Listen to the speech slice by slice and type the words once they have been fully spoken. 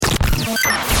It's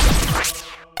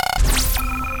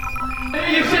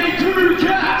a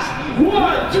Crucast!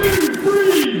 1, 2,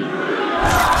 3!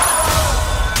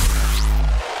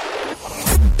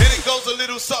 And it goes a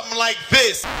little something like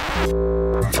this.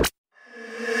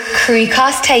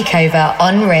 Crucast takeover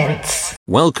on Rinse.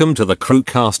 Welcome to the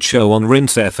Crucast show on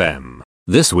Rinse FM.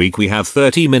 This week we have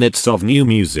 30 minutes of new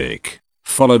music,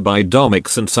 followed by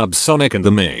Dommix and Subsonic in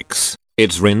the mix.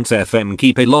 It's Rinse FM,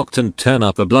 keep it locked and turn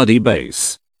up the bloody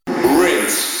bass.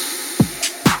 Rinse.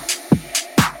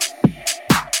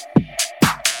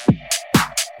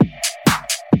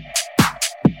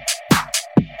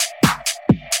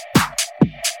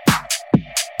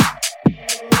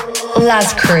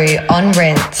 Laz Crew on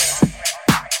Rinse.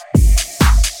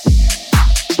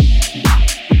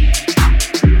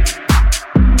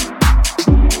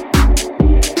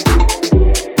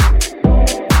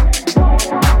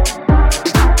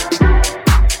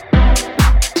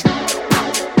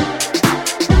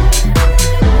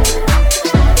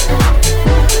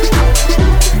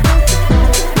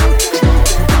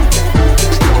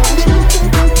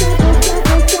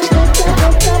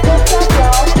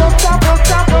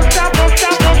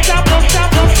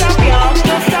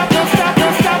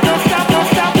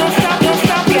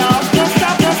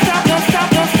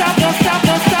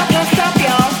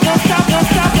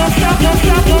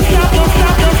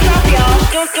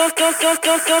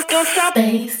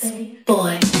 Bass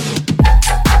boy.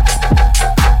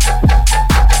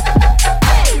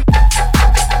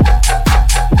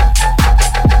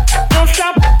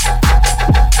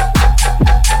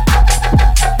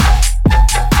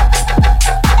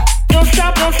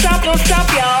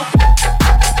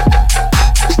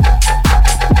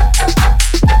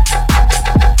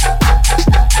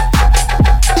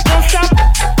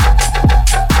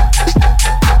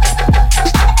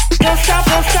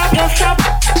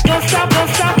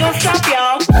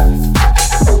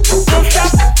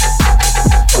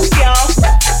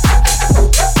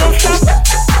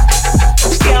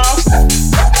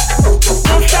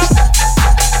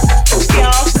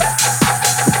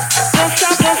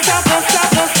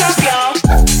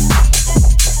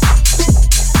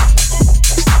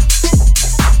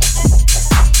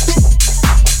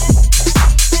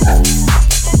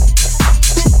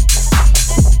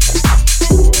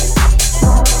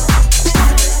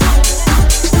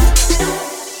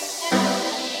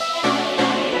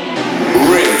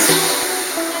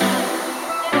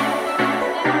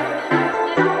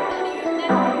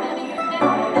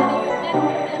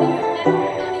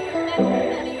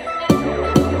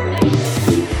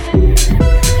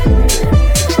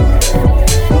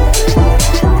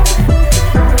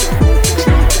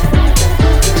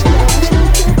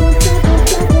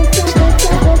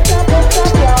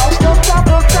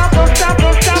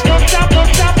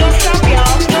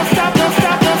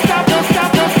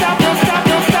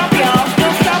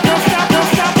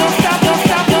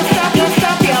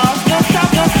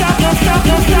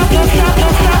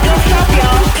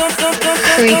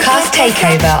 Crucast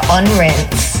takeover on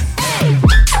Rinse.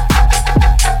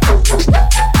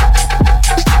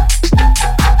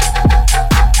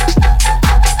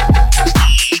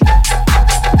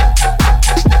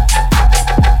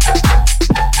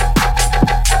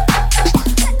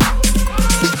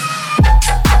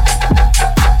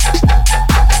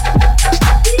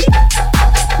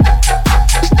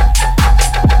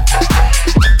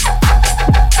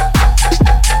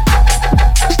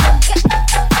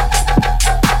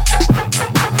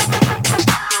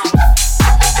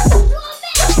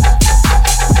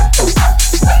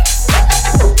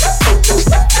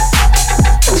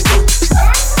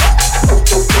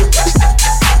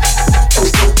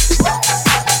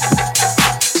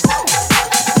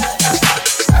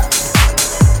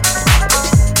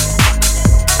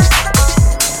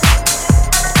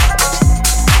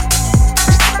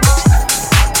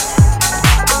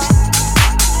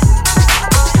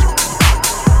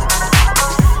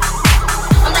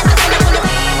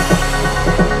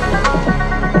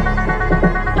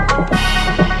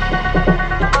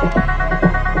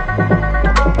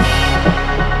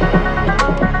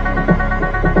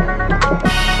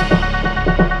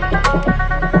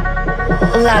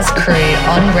 Laz Crew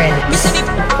on Rinse.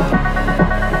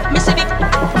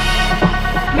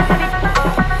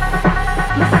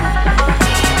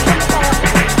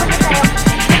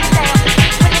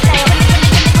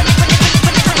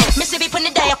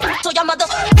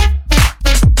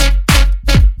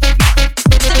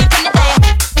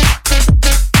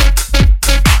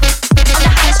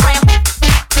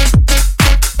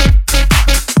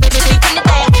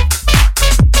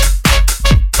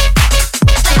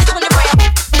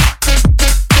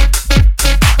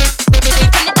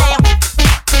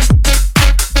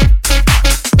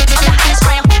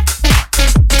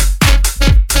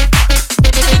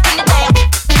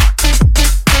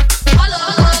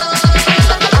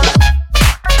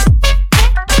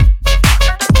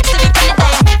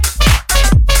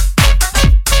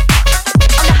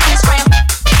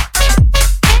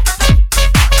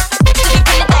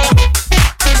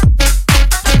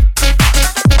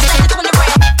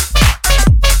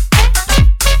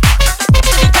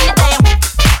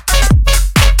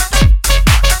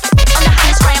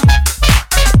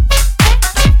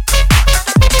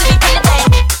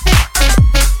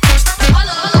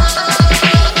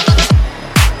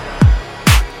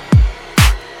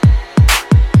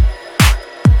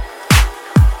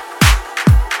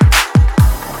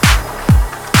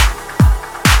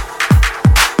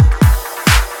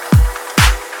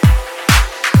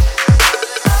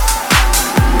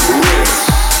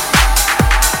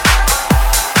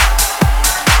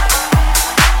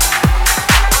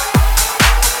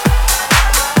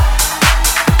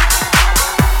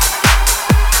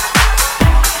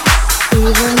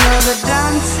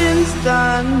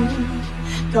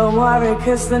 worry,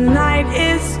 'cause the night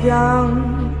is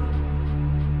young.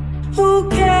 Who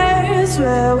cares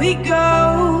where we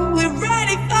go? We're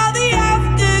ready for the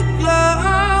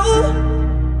afterglow.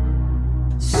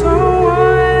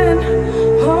 Someone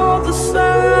hold the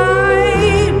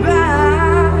sunlight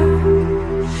back,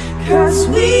 'cause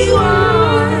we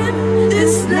want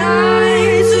this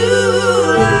night to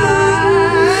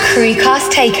last. Crucast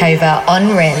takeover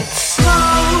on Rinse.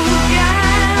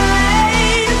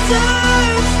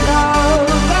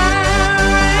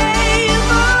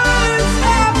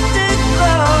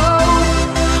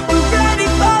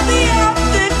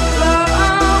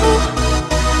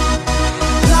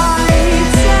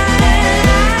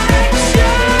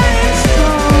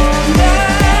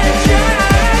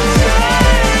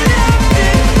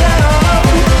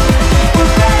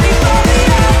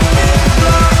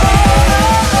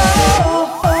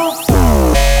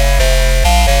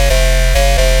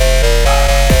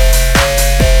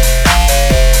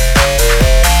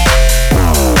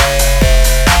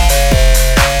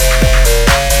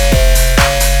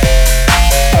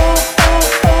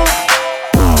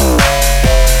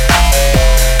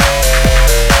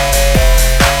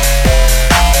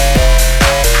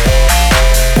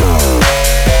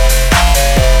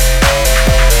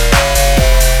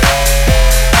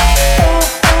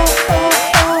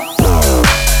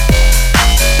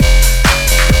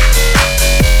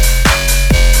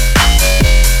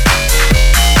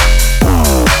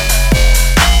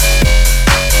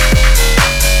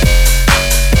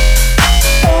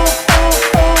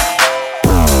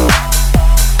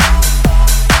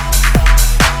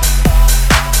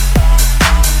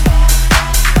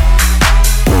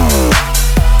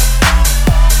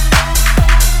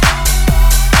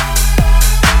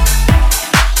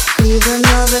 Even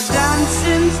though the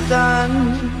dancing's done,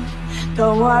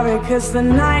 don't worry, 'cause the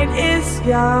night is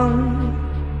young.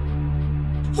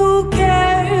 Who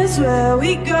cares where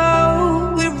we go?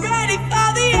 We're ready for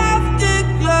the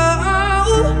afterglow.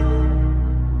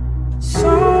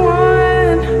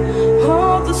 Someone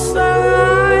hold the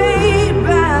sunlight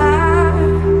back,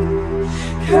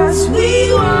 'cause we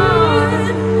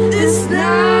want this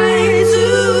night to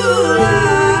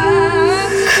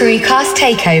last. Crucast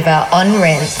takeover on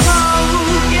Rinse.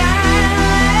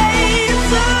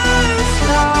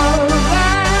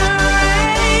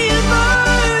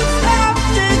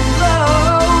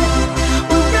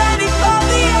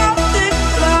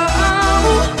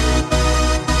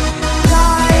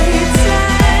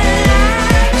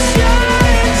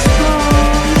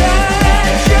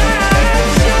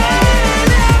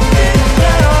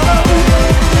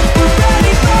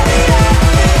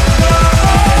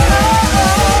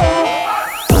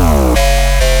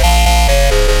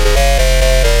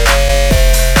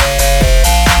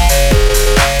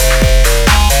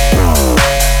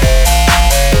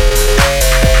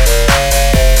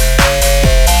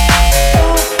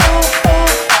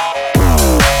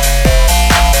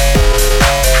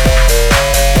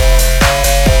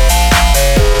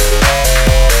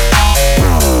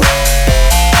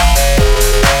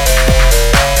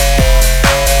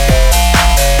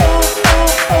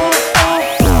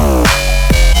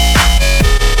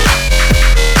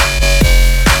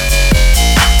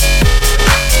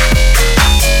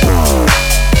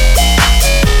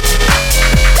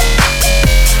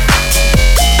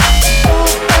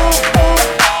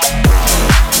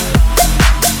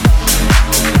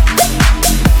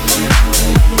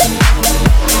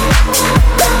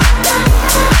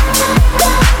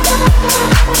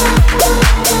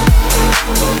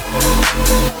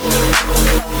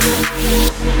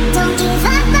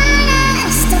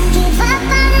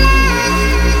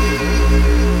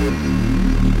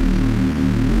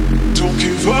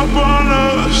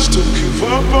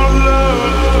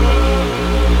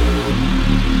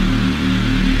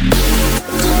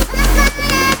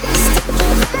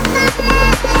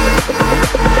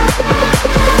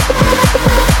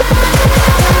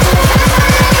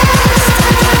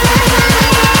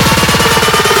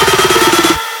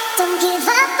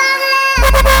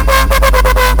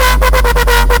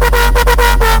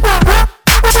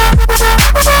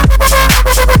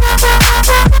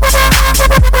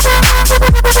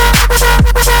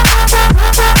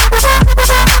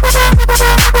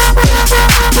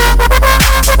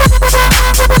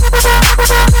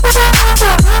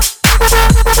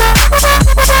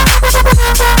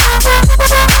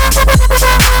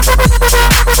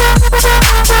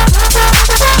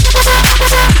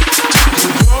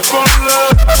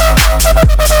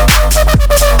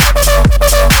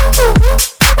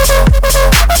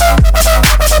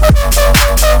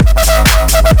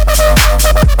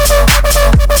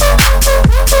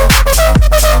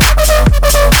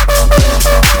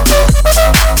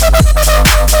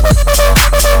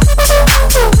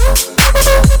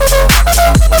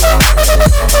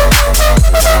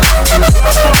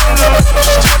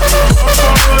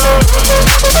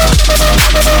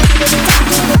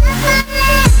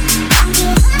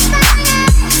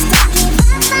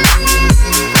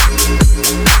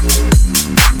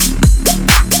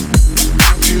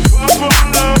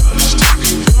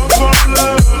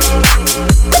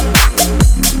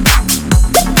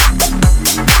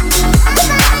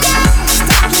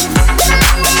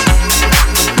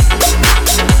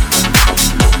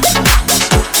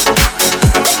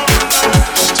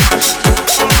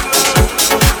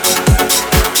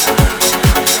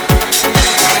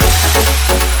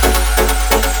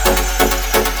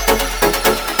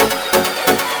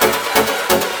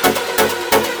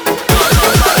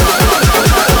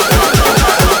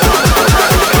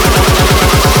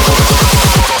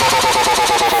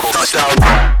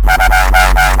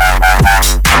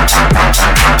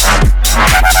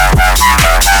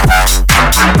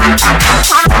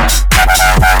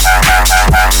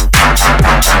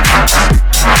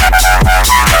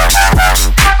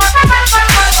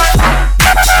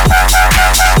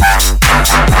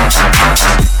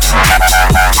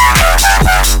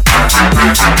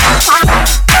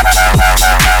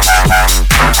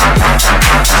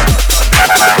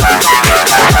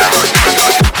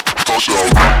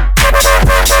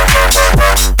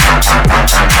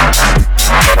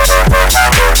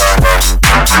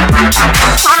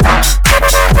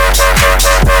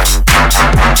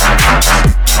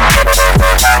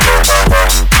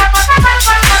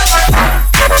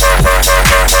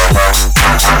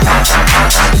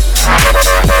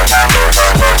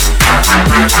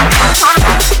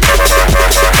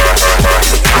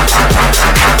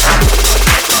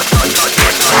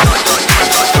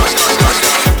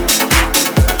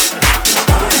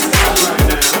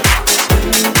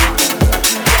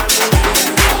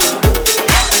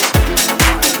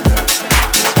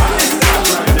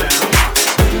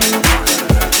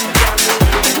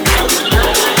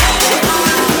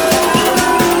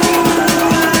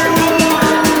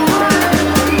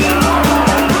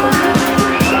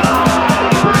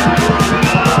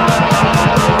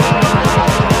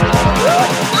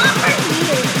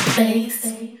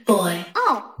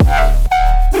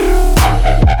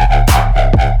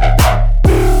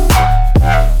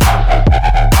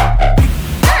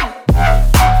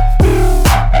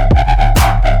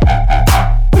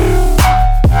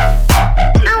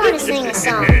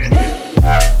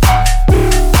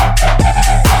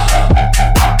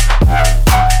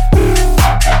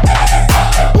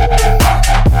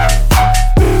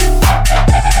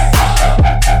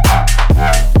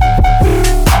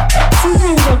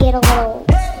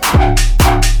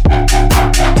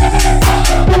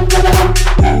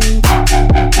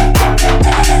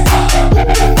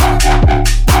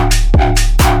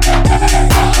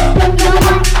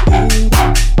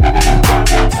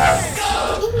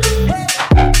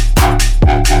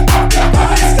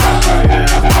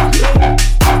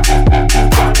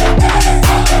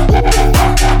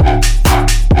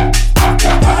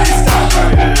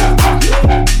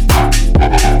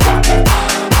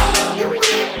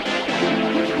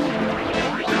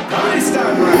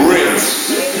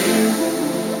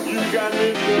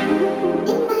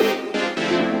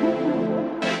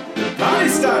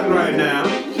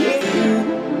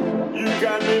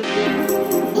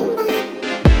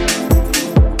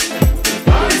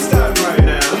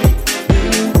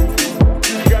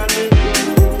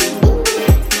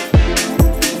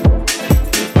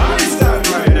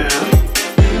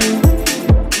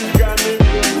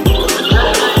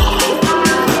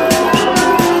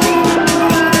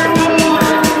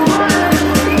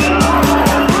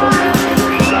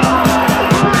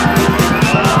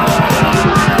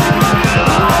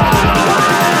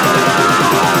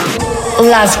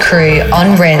 Laz Crew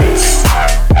on Rinse.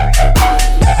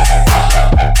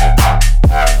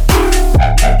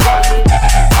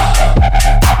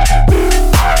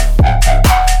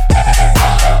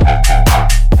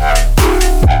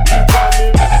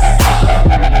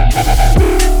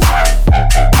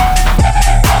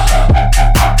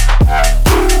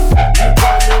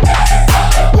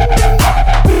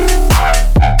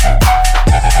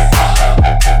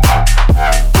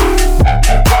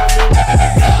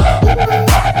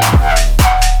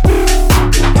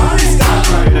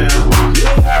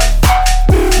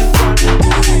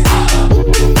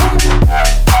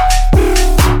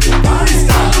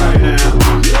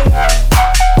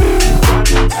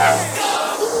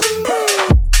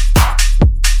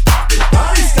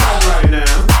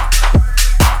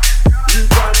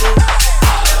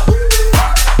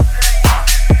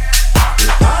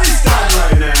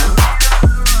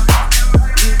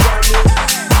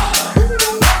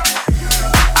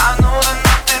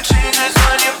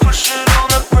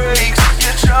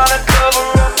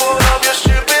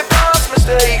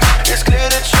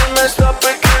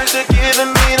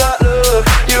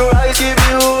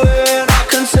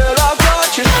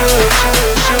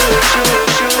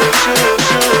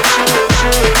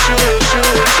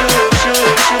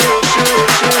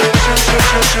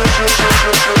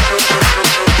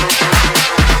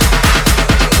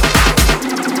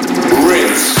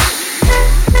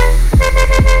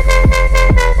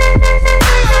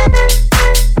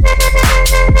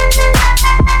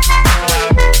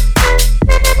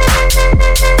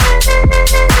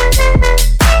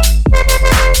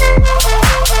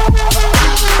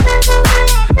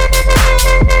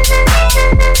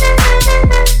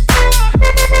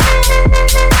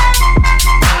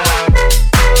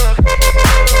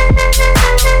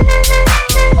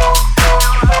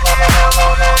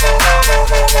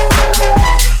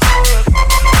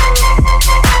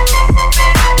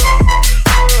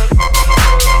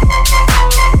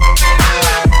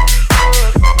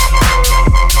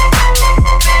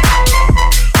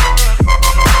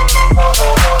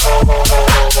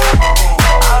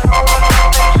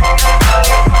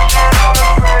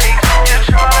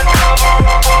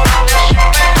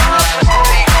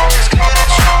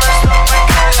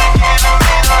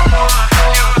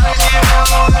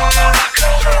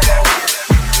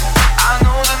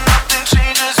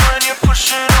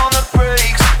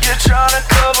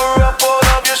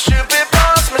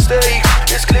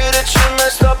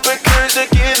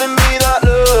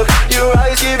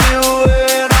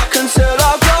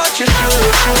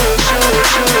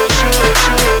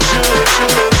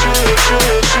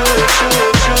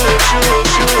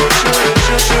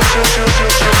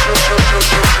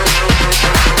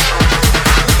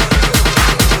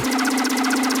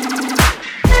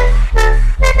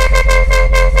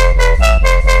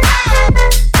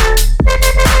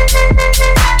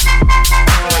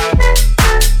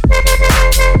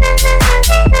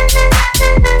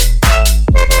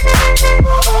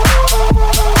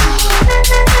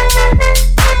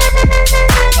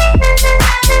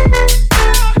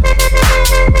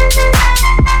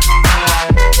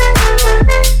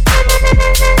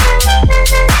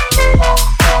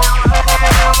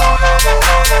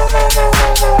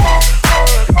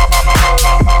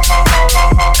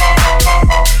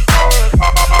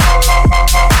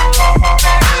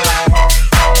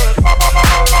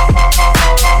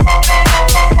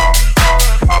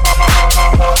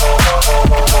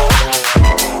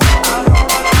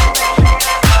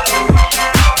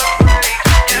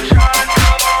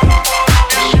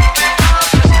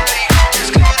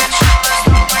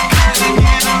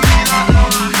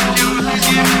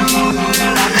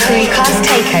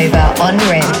 Thriller on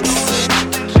Rinse.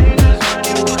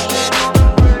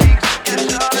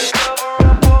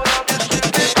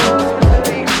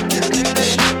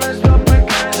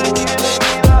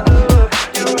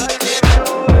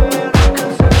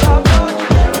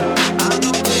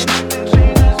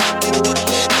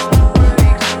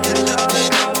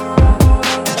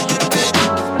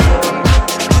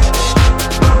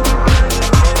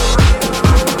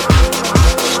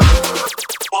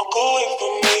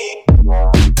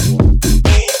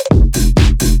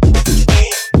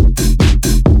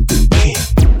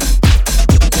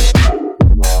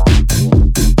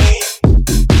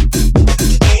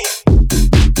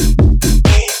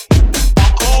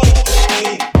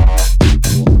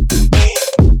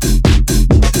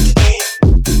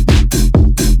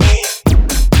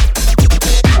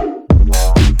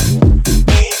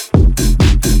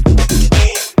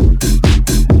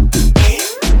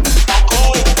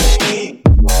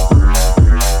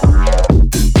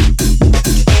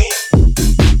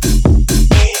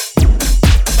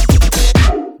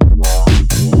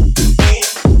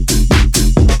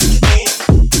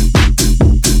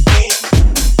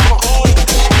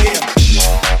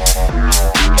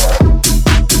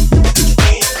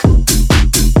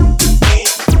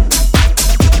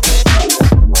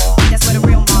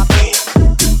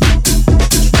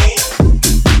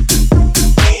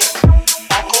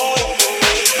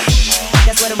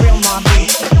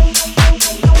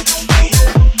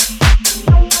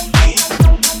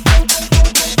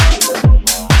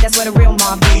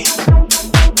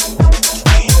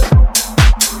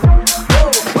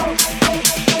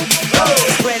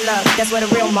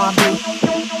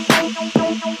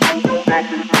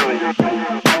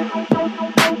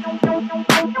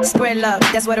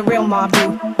 That's what a real mob do.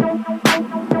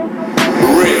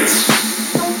 Rinse.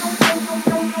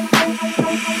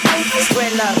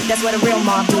 Spread love, that's what a real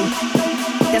mob do.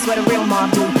 That's what a real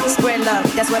mob do. Spread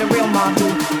love, that's what a real mob do.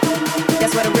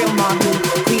 That's what a real mob do.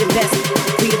 We the best,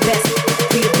 we the best,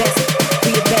 we the best,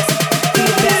 we the best, we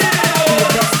the best, we the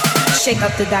best. Shake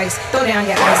up the dice, throw down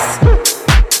your ice.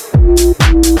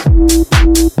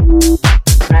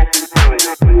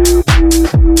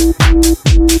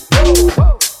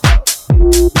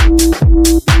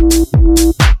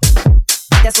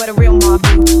 That's what a real mob do.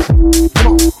 Come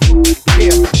on,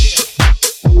 yeah.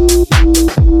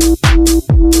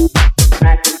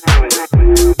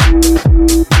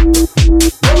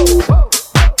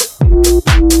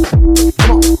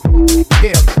 Come on,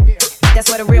 yeah. That's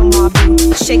what a real mob do.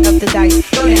 Shake up the dice,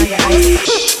 throw down your ice.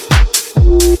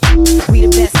 We the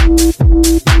best.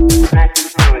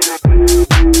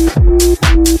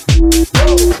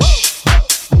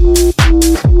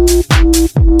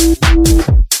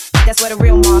 That's what a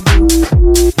real mob do.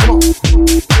 Come on,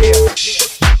 yeah.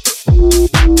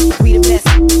 We the best.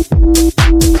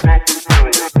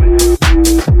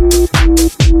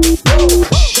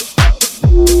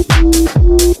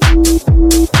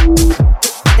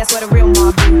 That's what a real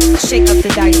mob do. Shake up the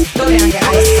dice, throw down your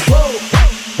ice.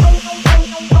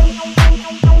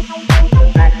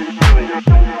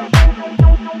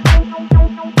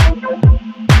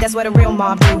 That's what a real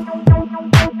mob do.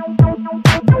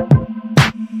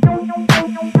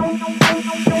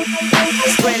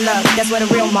 Spread love, that's what a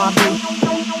real mob do.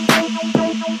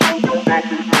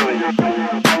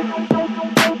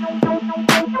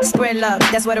 Spread love,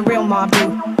 that's what a real mob do.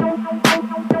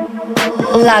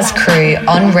 Laz Crew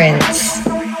on Rinse.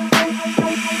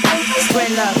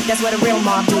 Spread love, that's what a real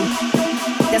mob do.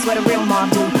 That's what a real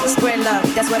mob do. Spread love,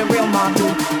 that's what a real mob do.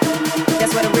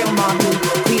 That's what a real mob do.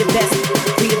 We the best,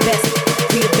 we the best,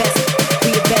 we the best,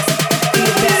 we the best, we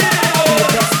the best, we the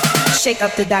best. Shake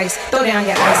up the dice, throw down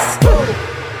your ice.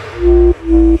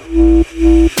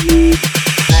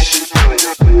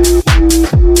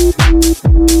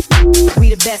 We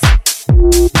the best.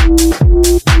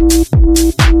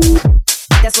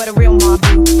 That's what a real mob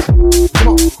do. Come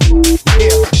on,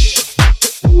 yeah.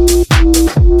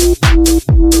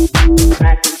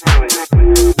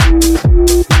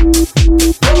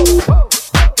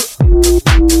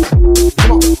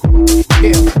 Come on,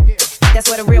 yeah. That's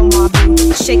what a real mob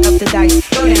do. Shake up the dice,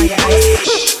 throw down your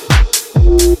ice.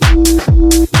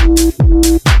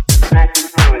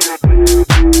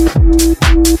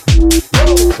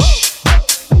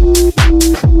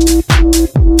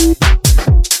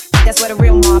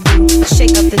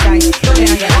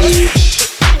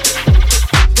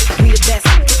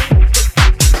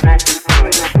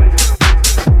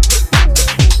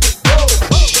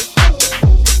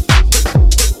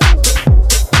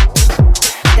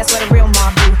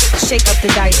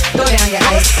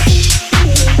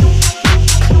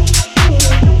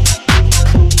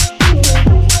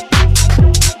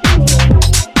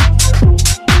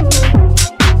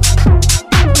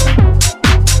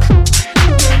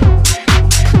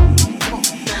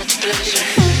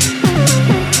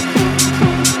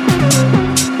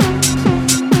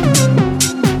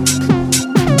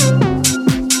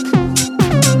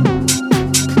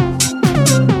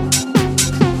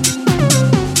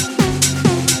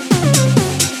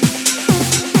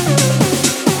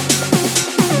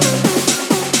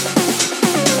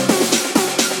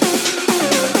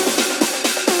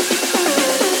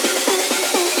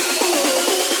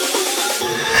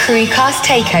 Crucast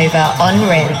takeover on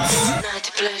Rinse. Night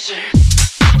pleasure.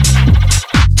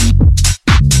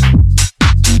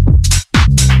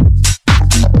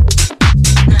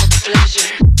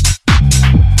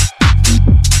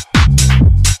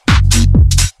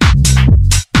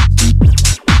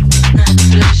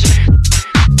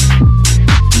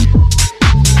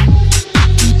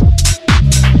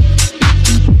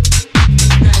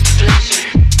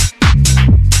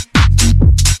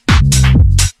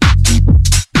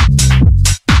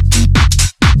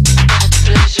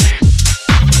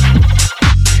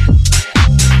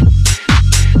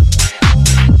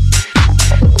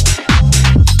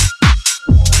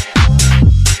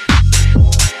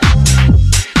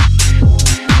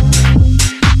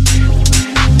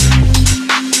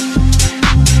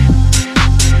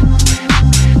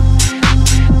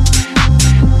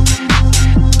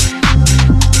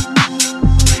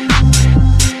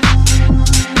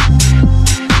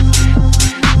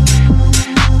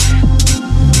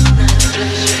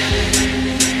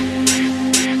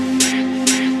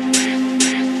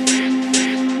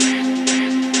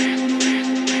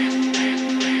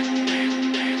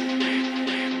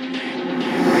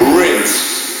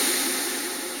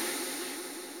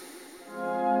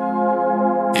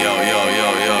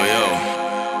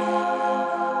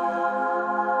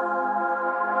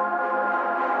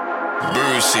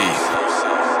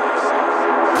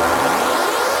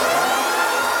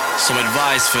 Some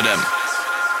advice for them.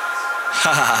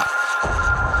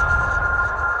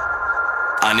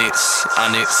 and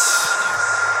it's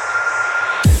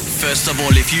First of all,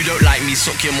 if you don't like me,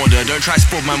 suck your mother. Don't try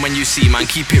spud man when you see man,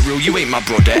 keep it real, you ain't my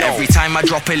brother. Every time I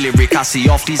drop a lyric, I see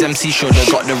off these MC shoulda.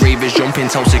 Got the ravers jumping,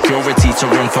 tell security to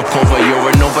run for cover. You're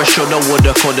another shoulda,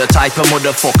 woulda, coulda type of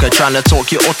motherfucker, trying to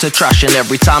talk you utter trash, and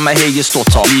every time I hear you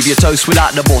stutter, leave your toast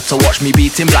without the butter. Watch me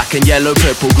beat in black and yellow,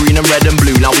 purple, green and red and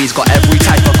blue. Now he's got every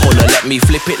type of colour, let me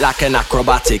flip it like an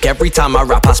acrobatic. Every time I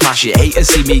rap I smash it, haters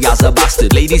see me as a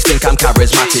bastard. Ladies think I'm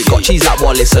charismatic, got cheese like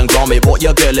Wallace and Gromit, bought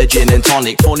your girl a gin and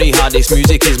tonic. Funny how this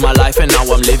music is my life and now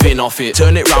I'm living off it.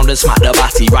 Turn it round and smack the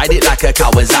batty, ride it like a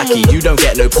Kawasaki. You don't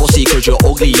get no pussy cause you're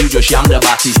ugly, you just yam the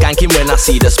batty. Skanking when I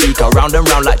see the speaker, round and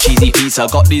round like cheesy pizza.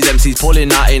 Got these MCs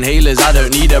pulling out inhalers, I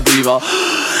don't need a breather.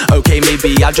 Okay,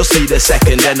 maybe I just need a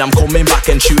second, then I'm coming back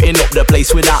and shooting up the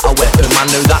place without a weapon. Man,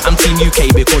 know that I'm Team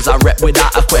UK because I rep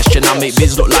without a question. I make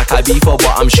biz look like I beef her,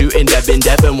 but I'm shooting Devin.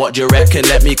 What do you reckon?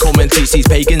 Let me come and teach these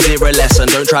pagans here a lesson.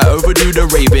 Don't try overdo the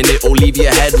raving, it'll leave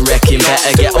your head wrecking.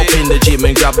 Better get up in the gym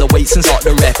and grab the weights and start the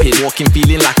repping. Walking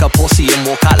feeling like a pussy and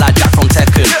walk out like Jack from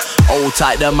Tekken. Old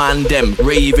tight the man them,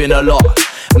 raving a lot.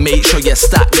 Make sure you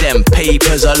stack them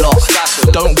papers a lot.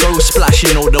 Don't go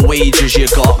splashing all the wages you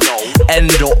got.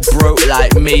 End up broke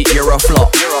like mate, you're a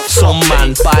flop. Some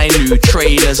man buy new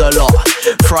trainers a lot.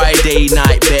 Friday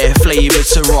night bare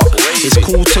flavors to rock. It's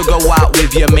cool to go out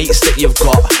with your mates that you've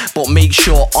got, but make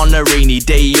sure on a rainy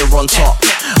day you're on top.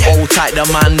 Hold tight the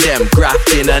man them,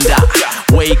 grafting and that.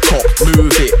 Wake up,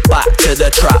 move it back to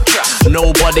the trap.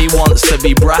 Nobody wants to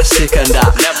be brassic and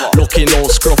that. Looking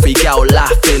all scruffy, gal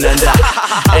laughing and that.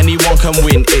 Anyone can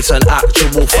win, it's an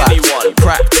actual fact.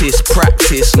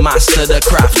 Practice, master the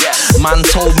craft. Man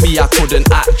told me I couldn't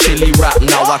actually rap.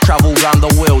 Now I travel round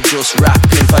the world just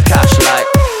rapping for cash like.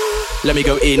 Let me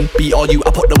go in, BRU, I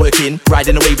put the work in.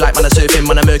 Riding a wave like man I surfing,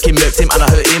 man I murked him and I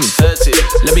hurt him.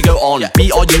 Let me go on,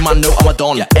 BRU man know I'm a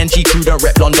don. NG crew don't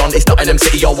rep London, it's not NM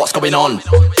City, yo what's going on?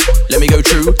 Let me go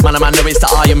true, man I know it's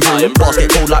the iron brew. Bars get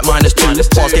cold like -2,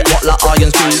 bars get hot like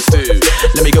irons do.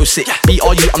 Let me go sick,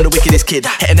 BRU I'm the wickedest kid.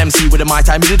 Hitting MC with a my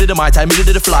time, middle of my time, middle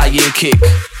of the flying kick.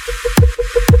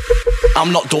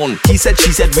 I'm not done. He said,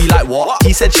 she said, we like what?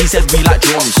 He said, she said, we like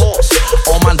drums.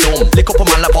 Oh man dumb, lick up a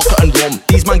man like vodka and rum.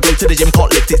 These man go to the gym,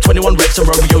 can't lift it. 21 reps and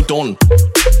Romeo done.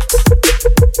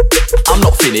 I'm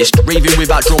not finished, raving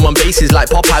without drum and bass is like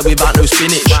Popeye without no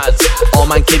spinach. Oh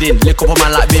man kidding, lick up a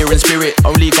man like beer and spirit.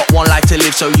 Only got one life to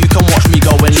live so you can watch me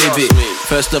go and live it.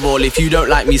 First of all, if you don't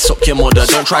like me, suck your mother.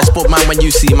 Don't try spud man when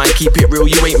you see man, keep it real,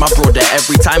 you ain't my brother.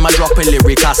 Every time I drop a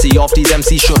lyric, I see off these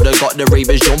MC shoulda. Got the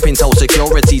ravers jumping, tell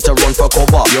security to run for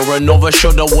cover. You're another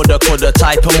shoulda, woulda, coulda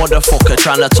type of motherfucker,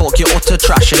 trying to talk you utter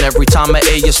trash, and every time I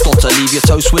hear you stutter, leave your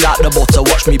toast without the butter.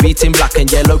 Watch me beat in black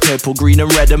and yellow, purple, green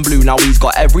and red and blue. Now he's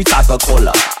got every type of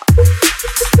colour.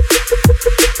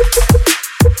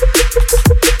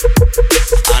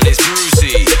 And it's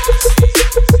Brucey.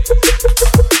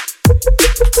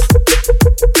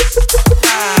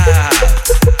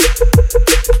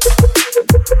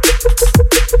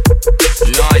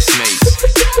 Nice, mate.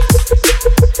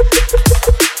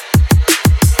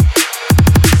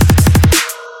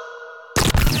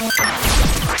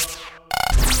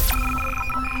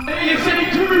 ASA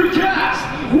Crucast.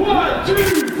 Then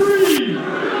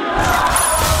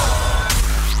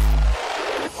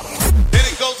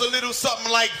it goes a little something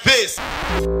like this.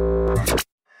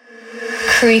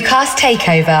 Crucast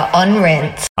takeover on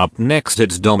Rinse. Up next,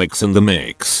 it's Dommix in the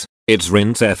mix. It's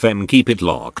Rinse FM. Keep it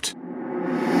locked.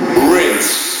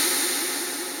 Rinse.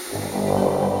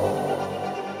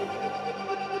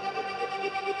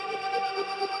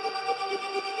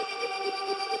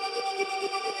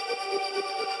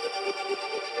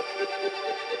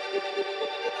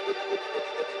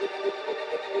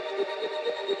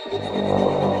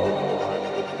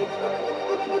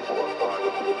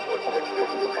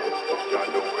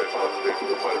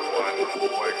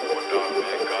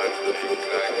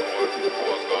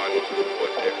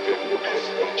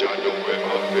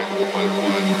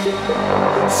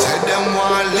 Said them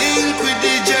want link with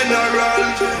the general.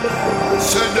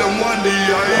 Said them want the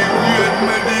high-grade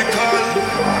medical.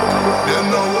 Them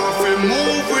now want to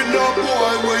move with no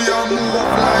boy where you move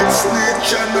like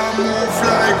snitch and I move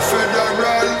like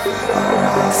federal.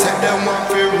 Said them want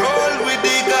to roll with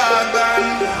the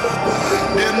gargan.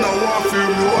 Them now want to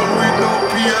roll with no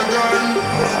pagan.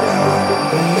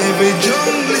 Every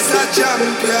jungle is a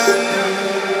champion.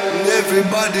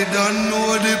 Everybody don't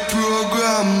know the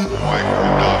program. Why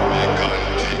could I make a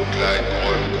tick like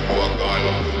one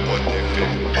organ? But if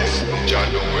it is the I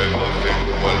know ever think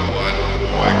one.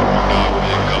 Why could I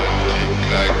make a tick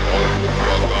like one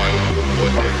organ?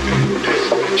 But if it is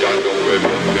the I know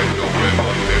ever think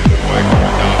why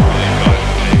could I make a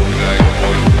tick like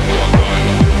one organ?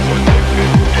 But if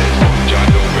it is the I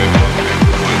know ever think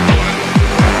one.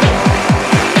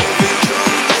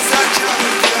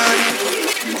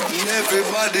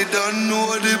 Everybody don't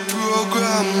know the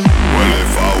program. Well,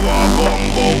 if I want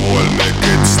bumbo, we'll make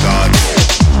it start.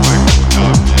 I could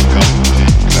not make a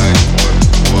tick like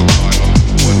one organ.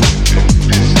 What if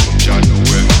it is John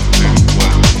Webber?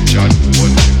 John,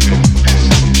 what if it is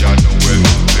John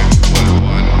Webber?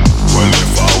 Well,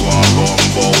 if I want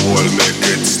bumbo, we'll make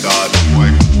it start.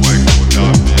 I could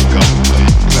not make a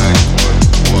tick like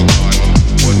one organ.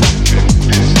 What if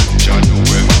it is John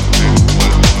Webber?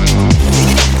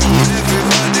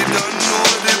 Everybody don't know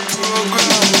the program.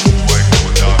 Why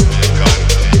could I make a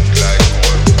tick like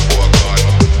one organ?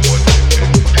 What if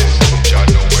it is John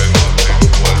Webber?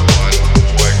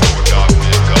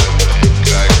 Why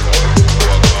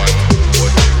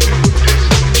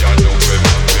could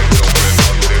I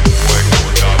make a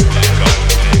tick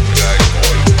like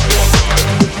one organ?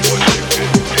 What if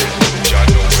it is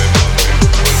John Webber? Why could I make a tick like one organ? What if it is John Webber?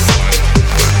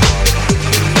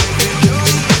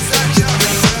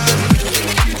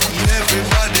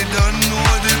 Everybody don't know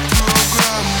the program.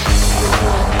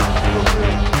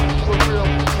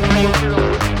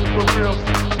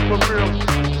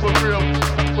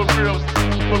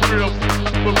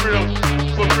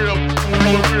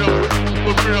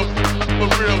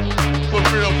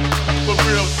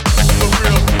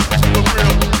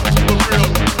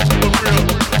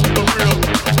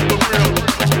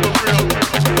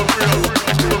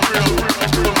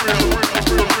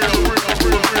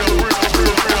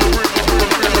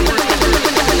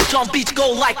 Drum beats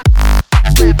go like.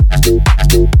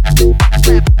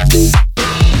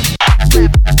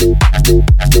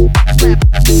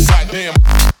 Goddamn.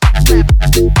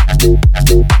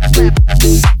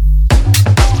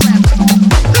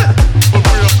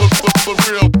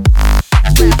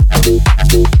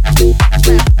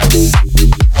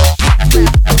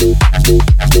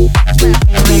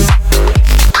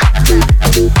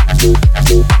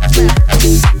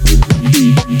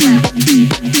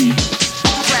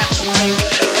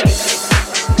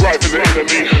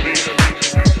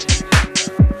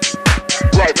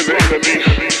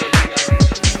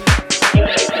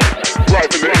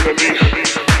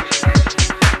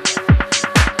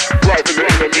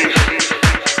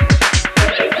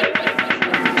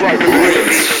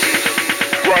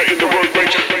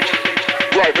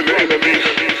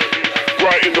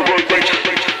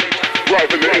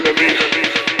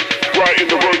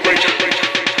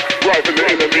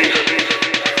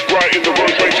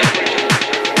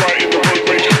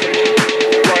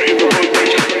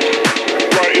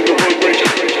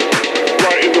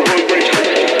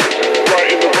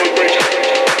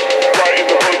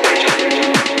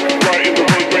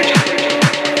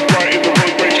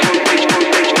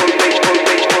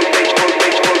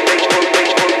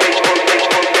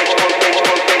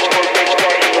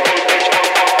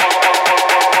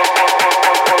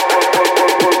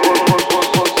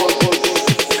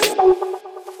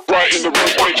 in the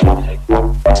room.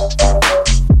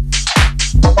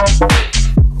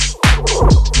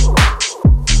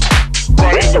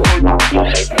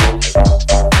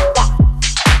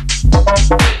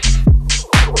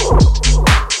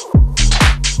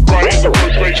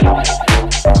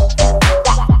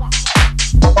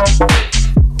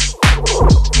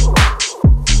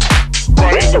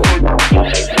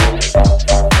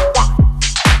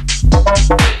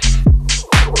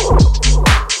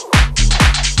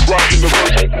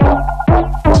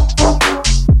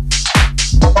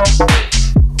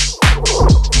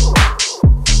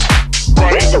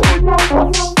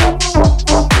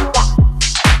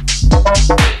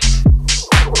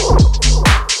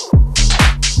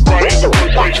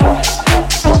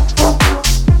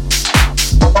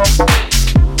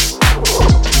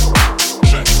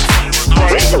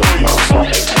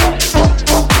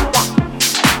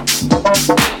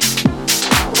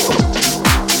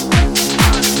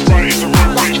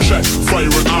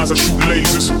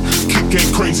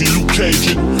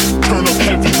 Cajun. Turn up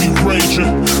heavy, we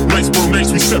raging. Nights bro,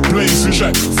 nights we set blazing.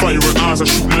 Jack, fire and eyes, I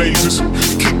shoot lasers.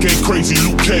 Kick game crazy,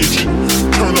 Luke Cajun.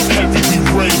 Turn up heavy, we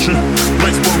raging.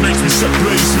 Nights bro, nights we set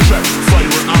blazing. Jack, fire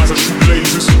and eyes, I shoot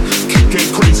lasers. Kick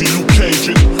game crazy, Luke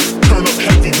Cajun. Turn up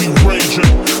heavy, we raging.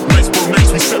 Nights bro,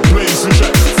 nights we set blazing.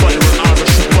 Jack, fire and eyes, I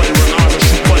shoot, fire and eyes, I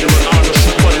shoot, fire and eyes, I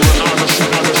shoot, fire and eyes, I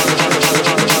shoot,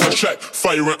 check,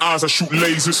 fire and eyes, I shoot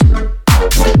lasers.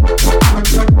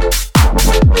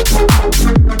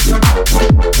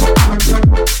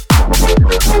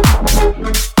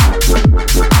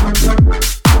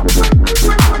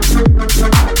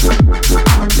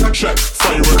 Check,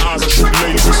 fire and eyes, I shoot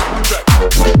lasers. Check,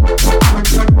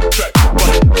 check,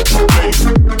 fire, shoot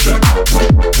lasers. Check,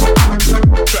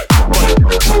 check, fire,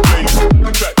 shoot lasers.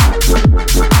 Check,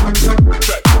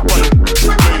 check, fire,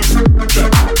 shoot lasers.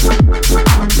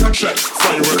 Check, check,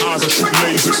 fire and eyes, I shoot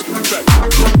lasers. Check,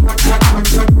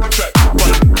 check,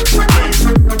 fire, shoot lasers. Check, check, fire, shoot lasers.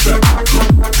 Check,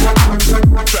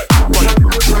 check, fire, shoot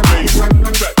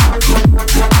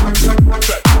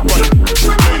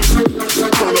lasers.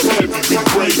 Turn up heavy, we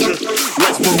raging.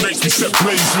 Lights bro, makes me set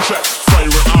blazing. Check, fire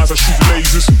and eyes, I shoot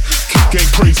lasers. Kick game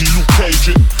crazy, Luke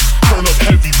Cajun. Turn up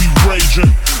heavy, we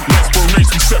raging. Lights bro,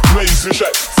 makes me set blazing.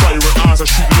 Check, fire and eyes, I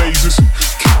shoot lasers.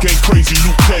 Kick game crazy,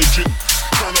 Luke Cajun.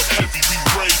 Turn up heavy, we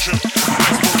raging.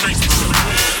 Lights bro, makes me set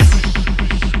blazing.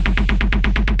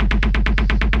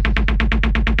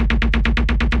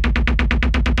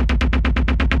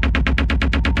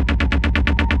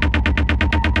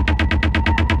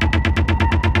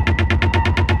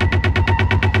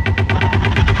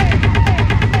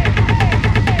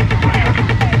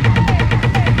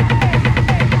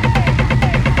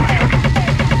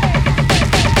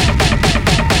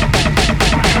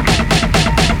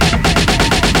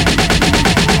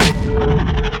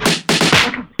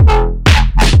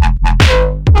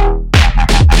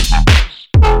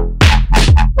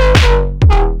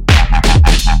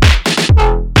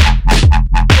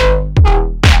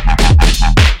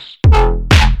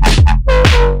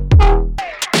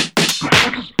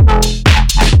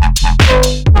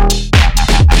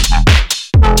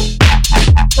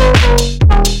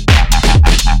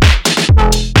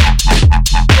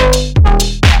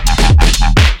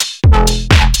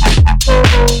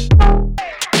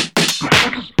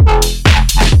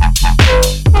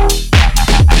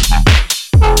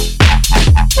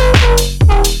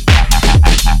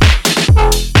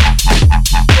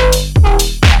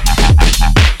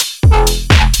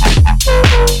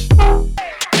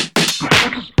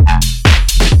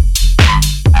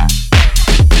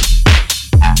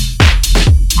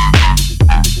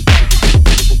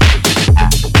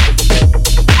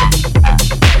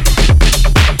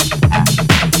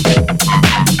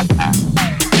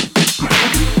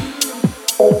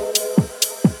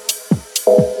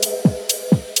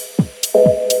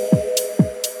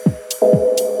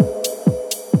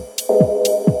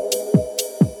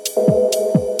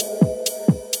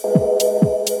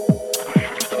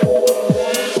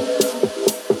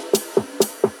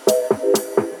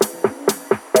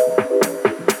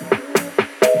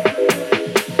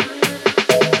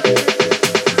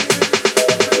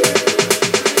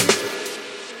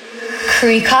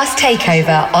 Crucast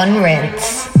takeover on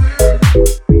Rinse.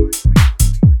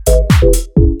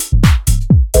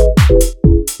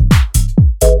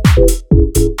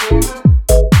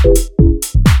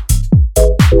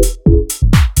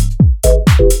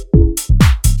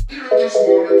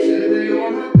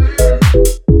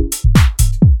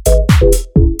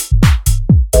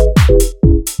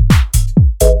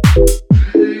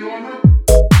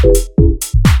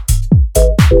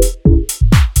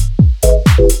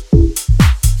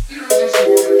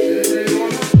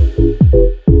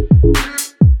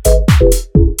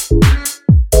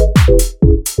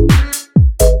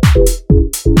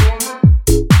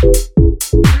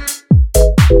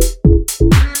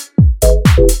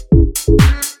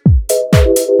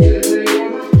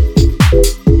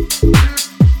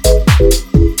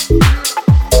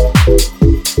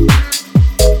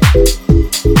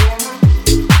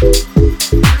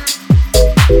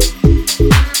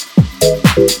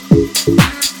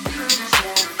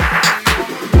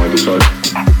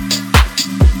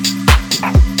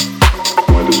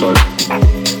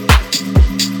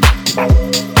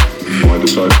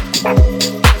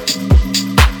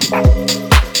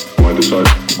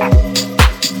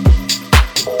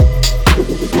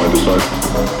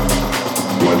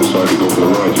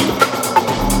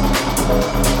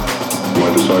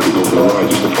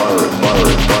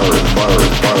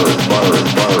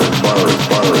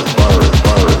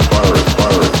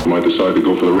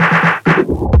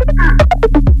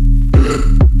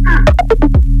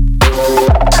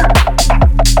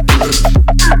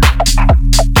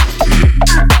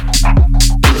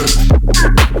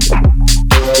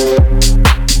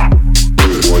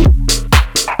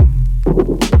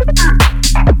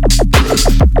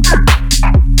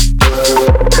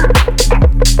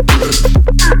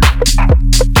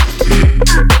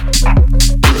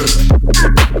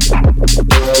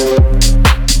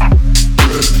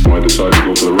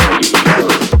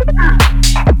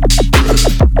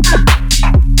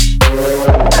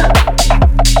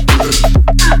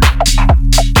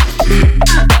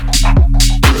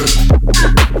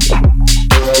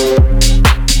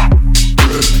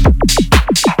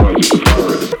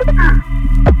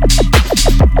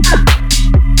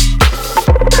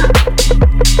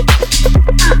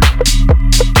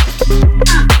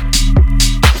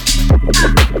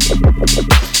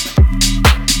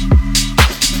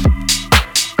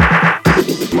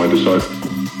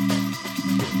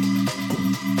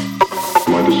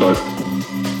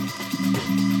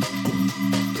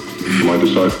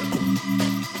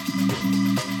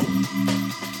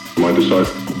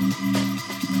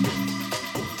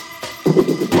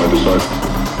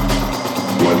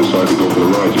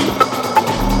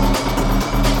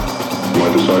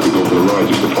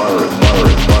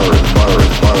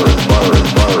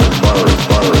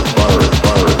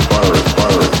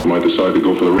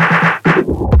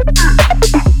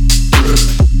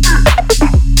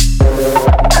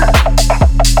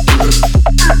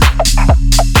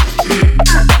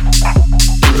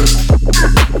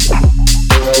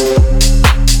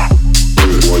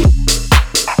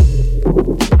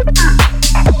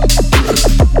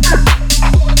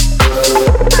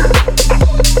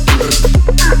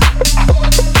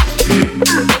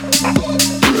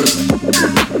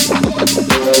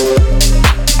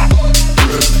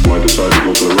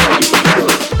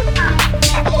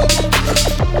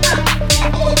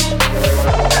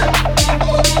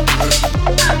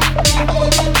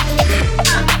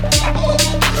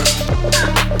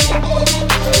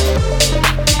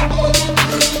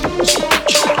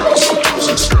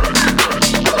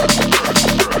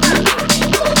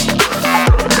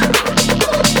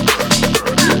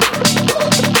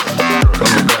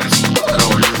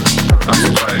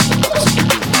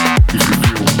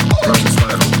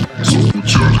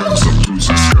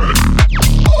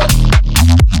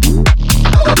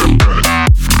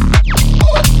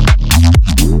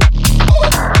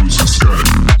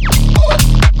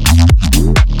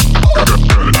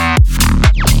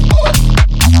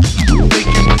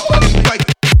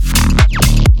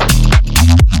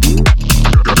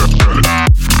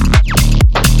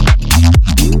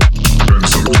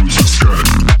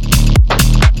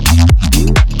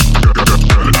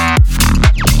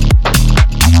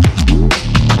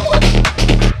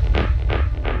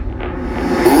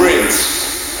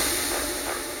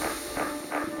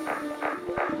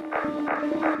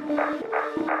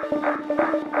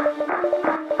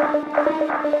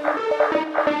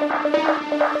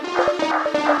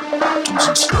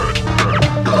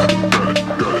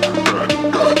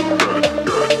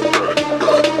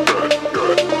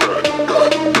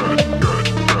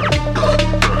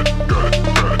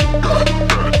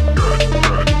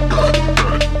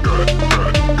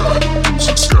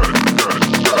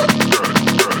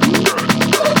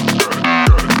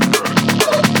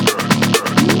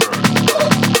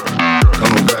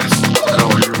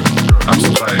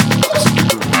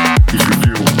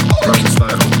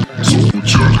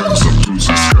 Put your hands up to the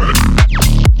sky.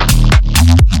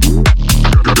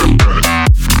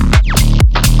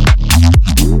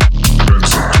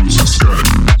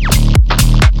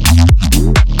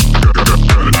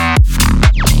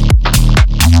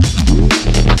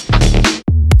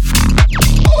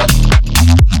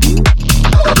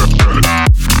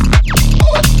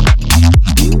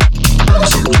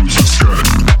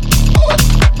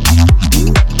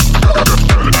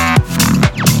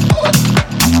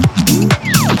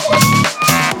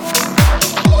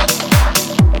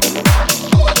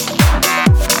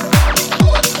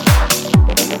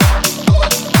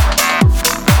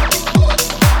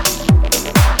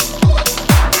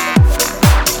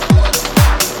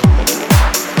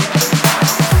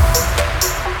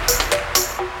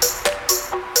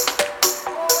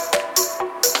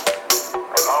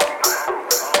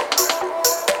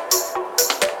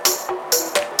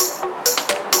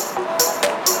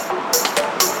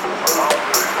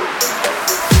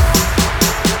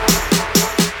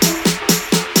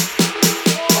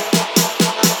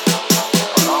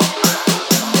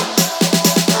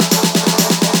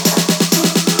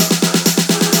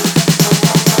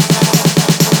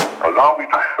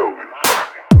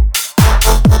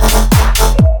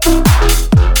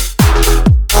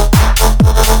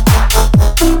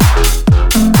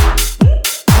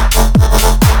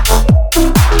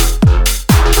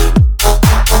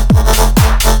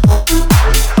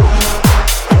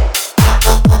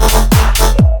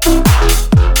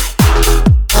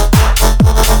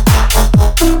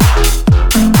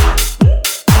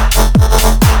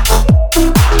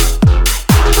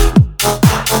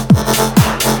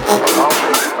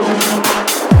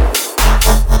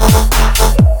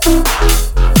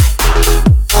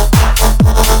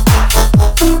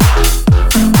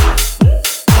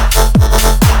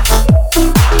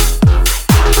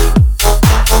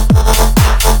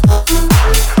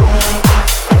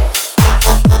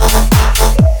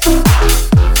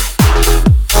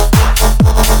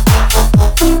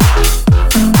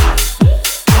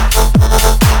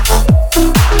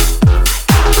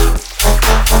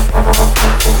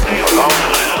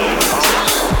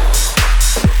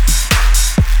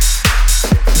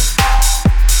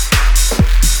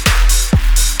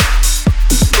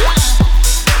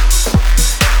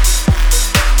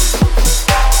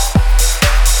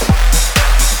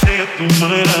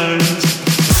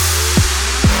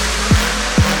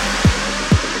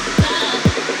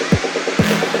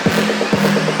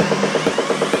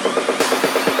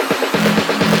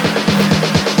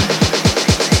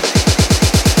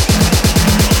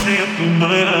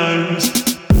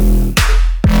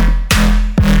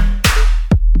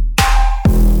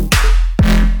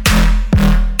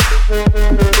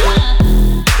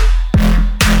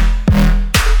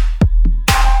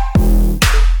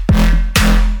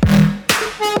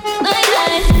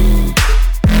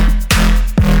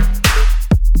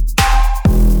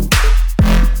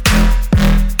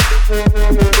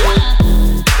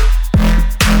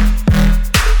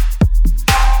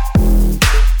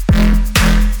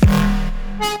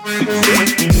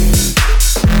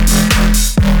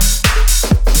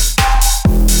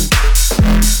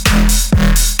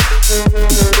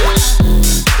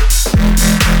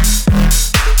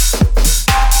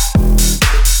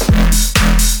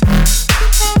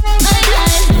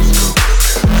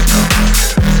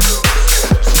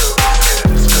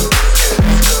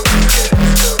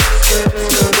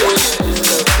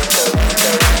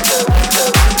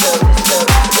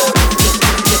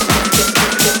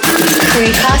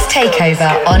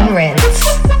 takeover on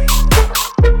Rinse.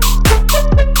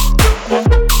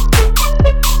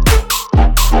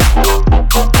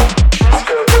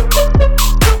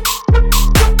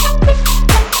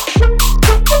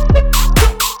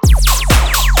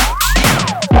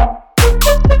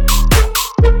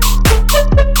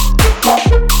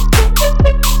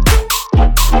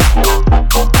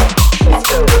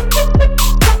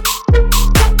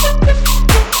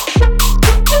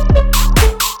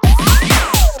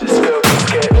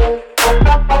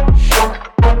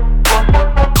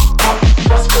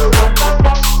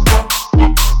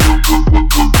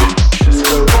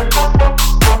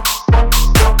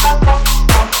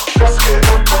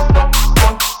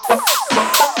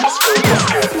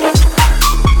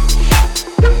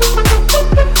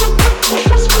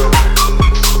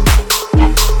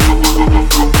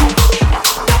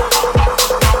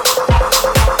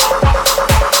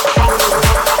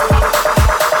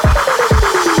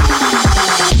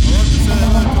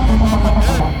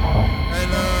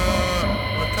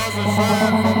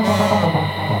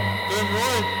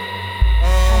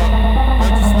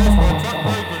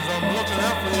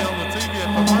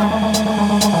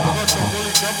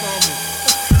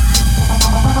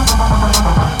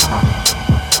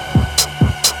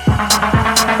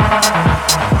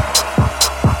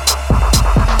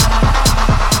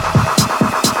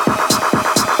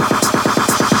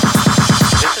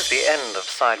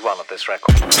 Side 1 of this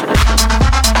record.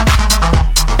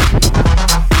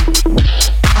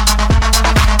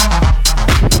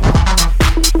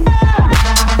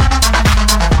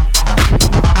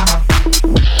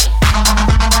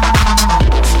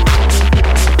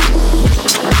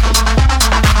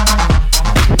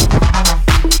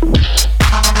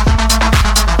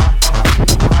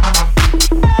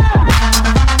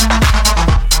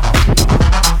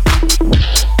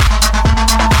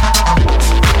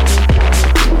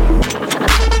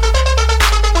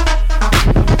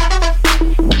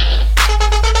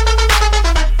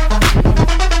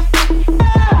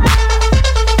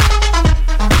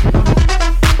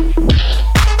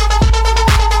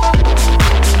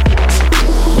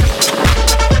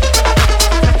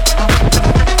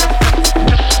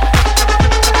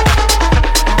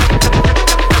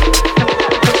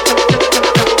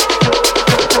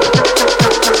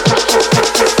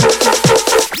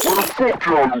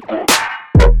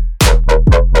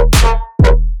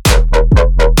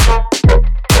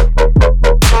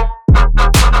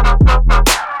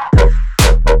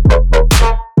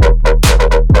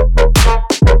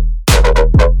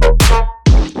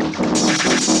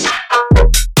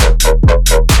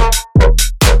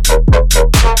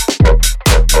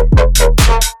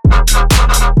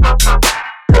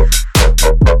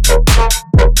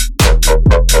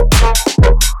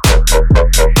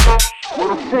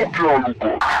 What the fuck y'all look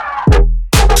like?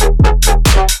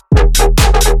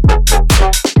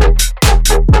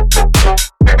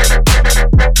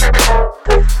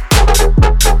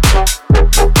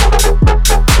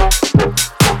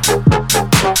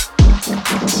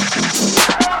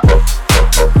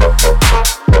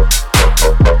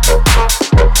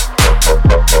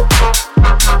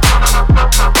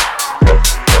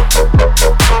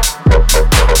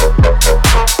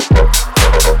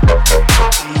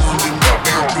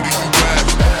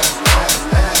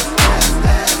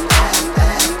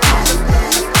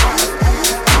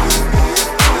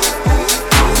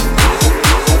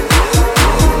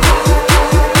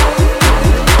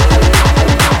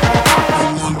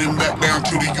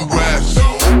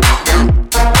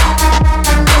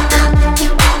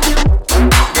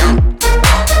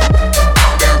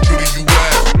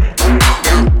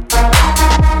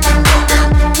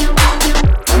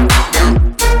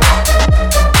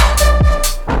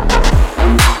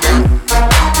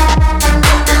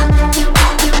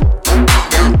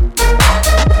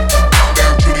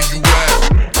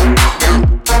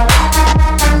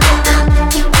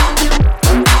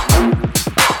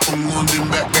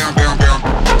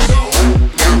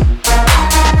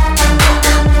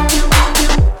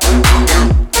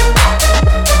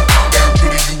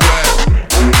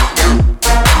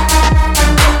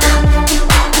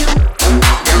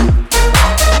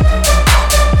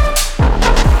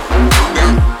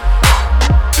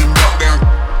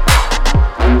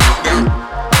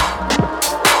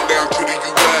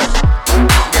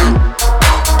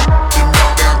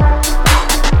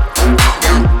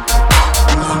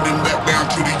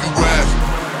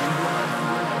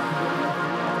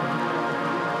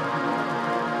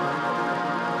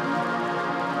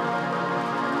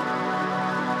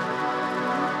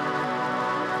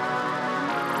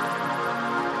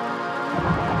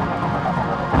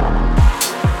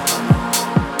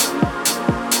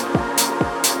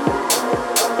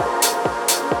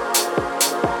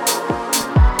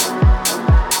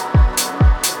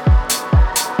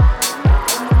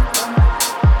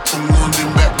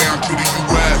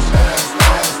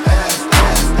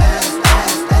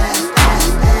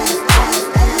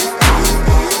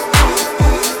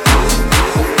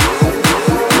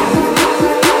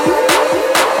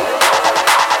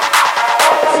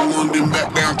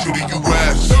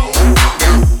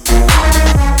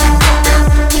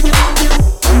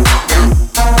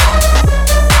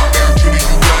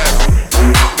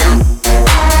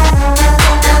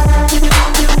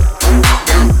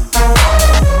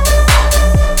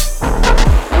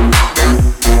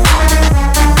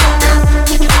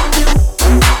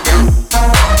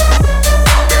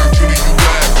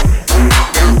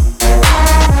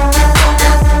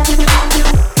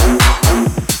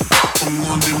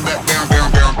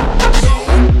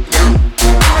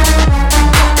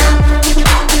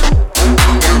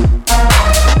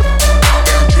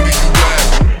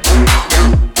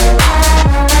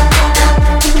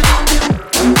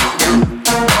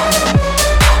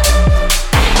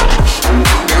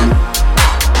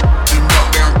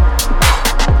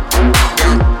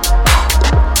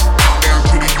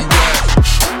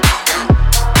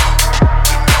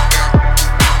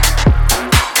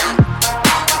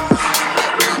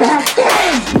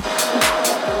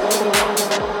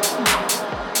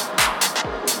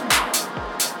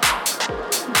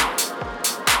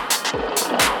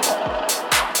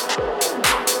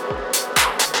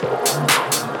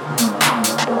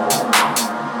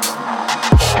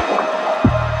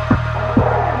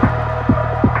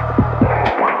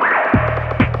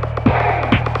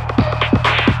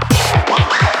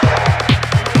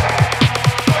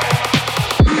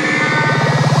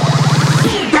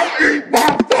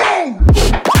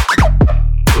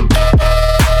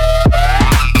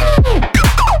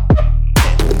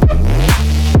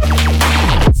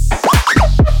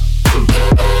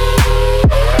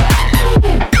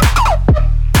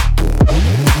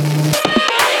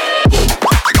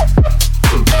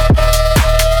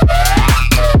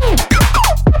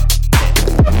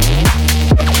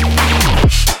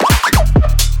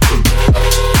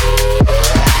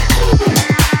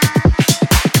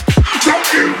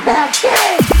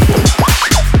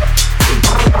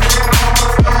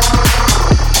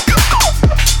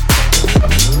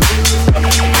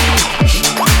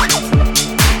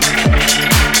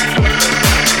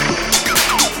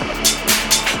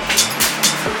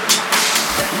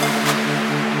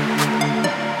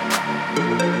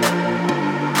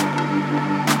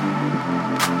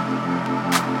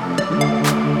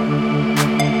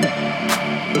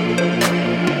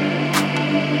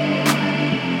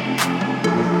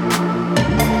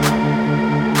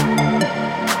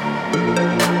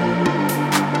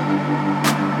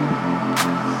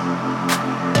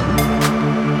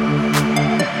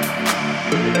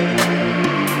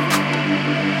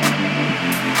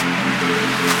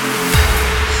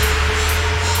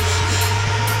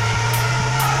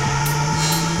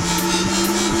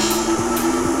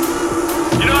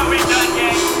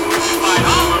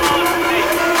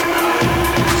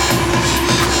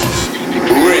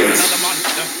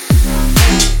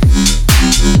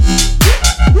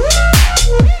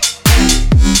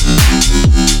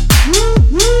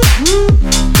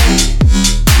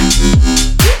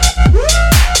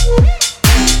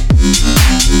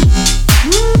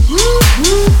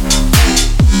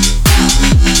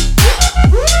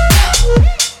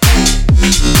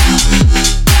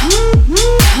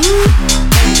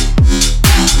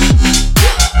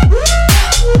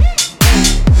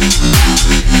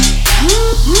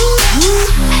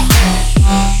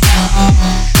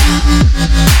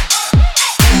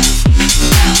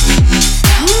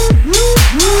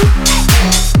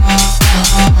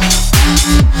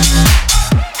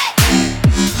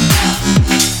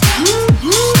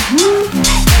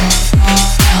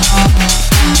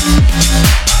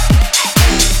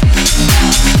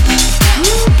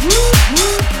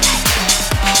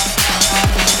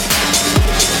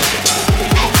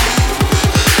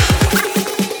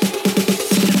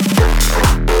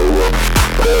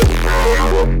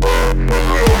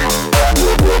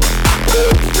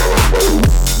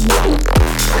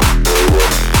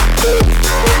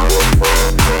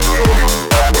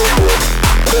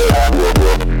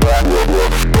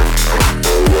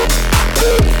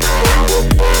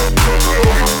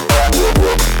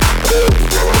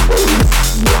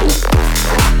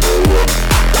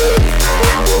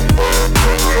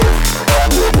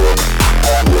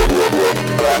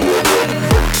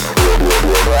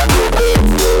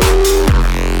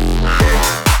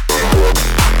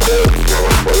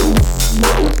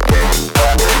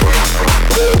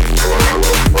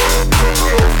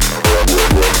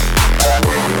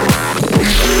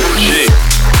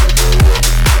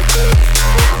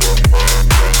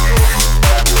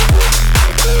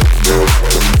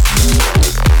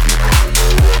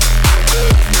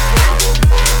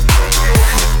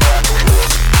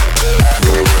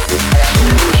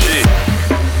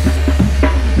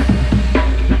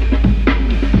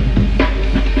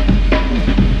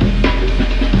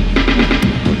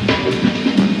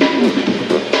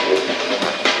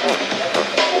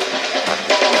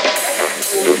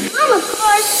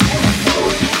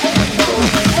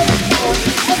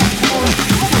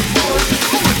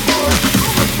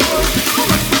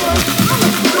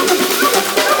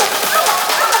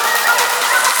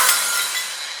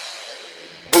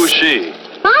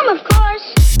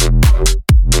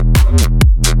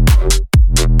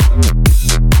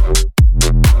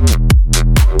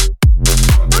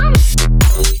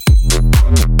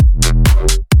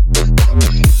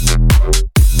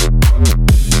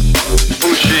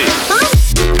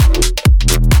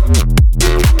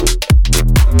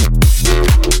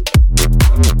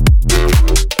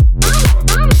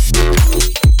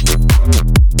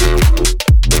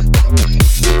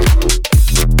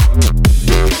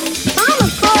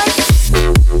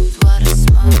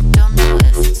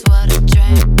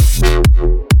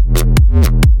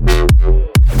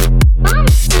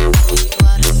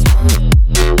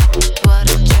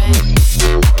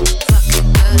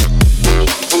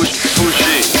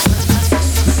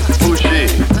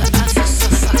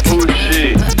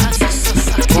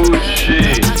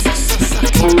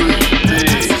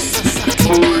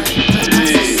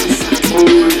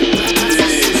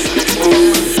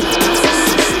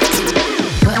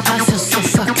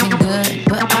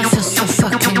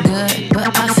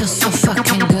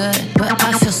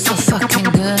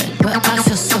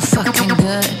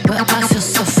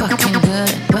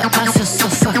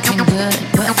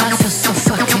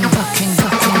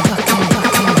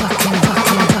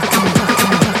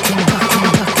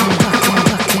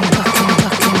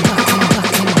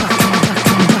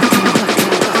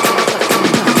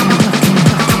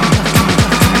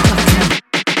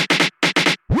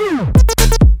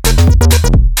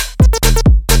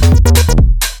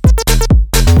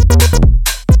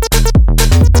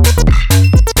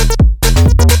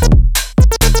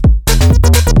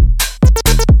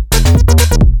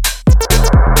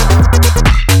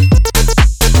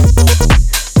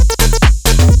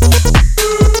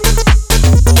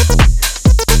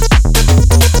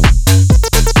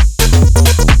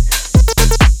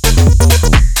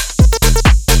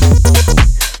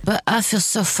 feel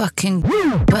so fucking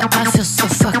but I feel so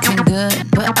fucking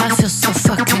good. But I feel so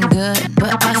fucking good.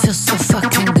 But I feel so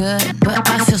fucking good. But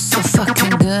I feel so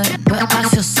fucking good. But I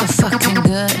feel so fucking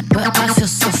good. But I feel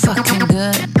so fucking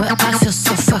good. But I feel so fucking good. But I feel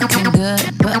so fucking good.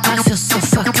 But I feel so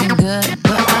fucking good.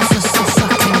 But I feel so fucking good. But I feel so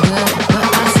fucking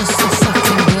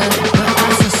good. But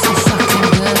I feel so fucking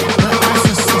good. But I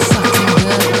feel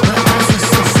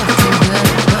so fucking good.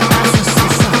 But I feel so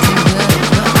fucking good.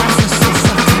 But I feel so fucking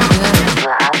good. But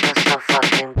I feel so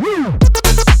fucking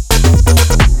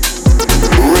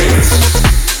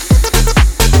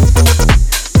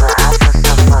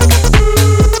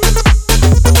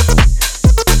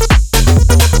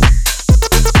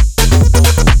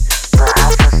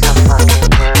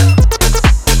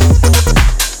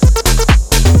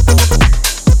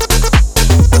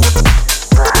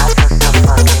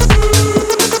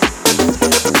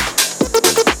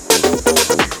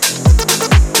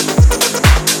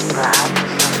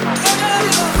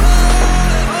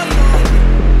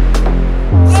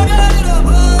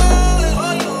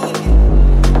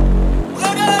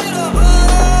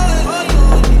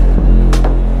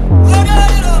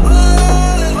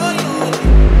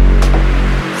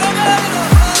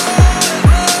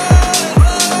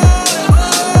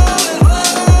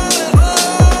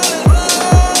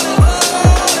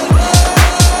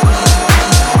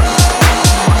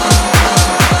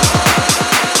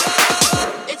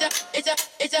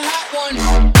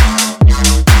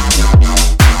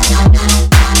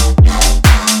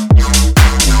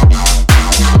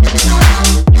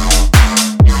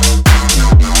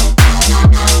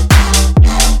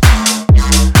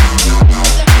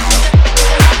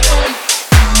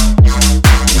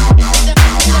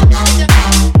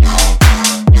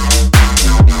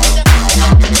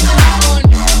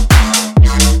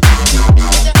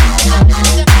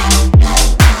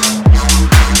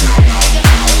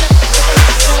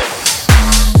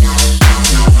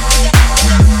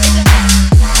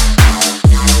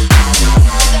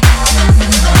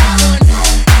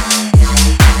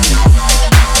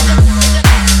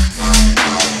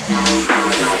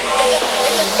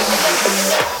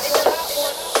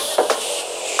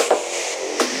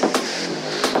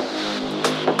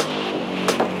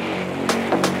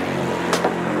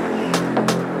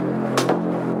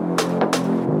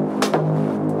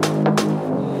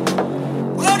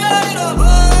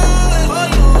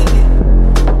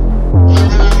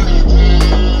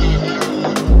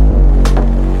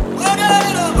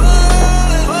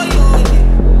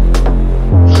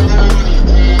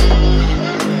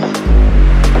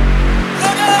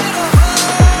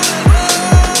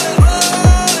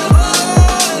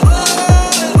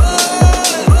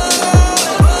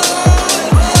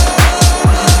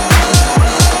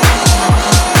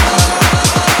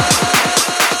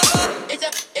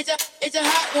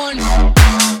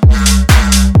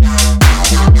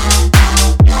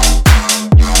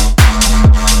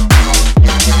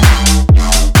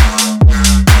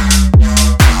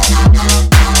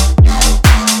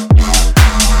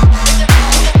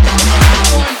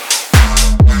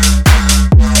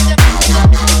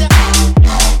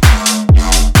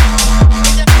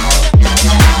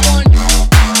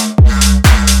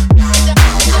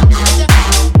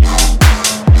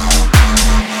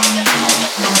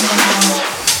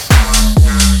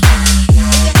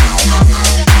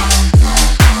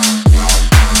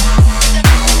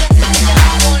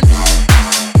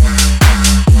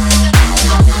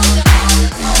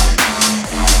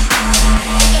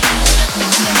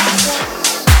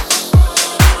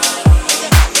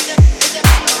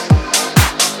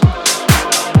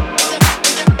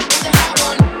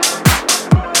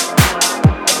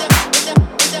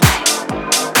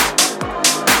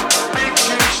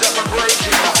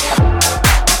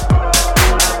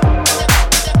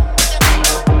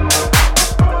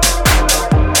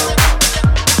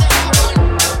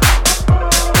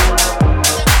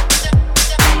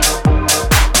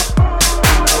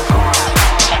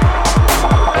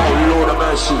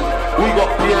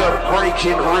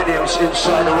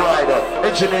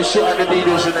shit and the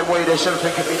needles in them way, there's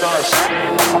something can be nice.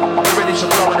 We're ready to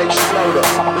blow and explode.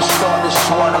 Let's start this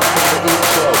one up from the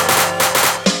intro.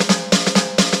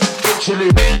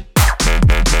 Interlude.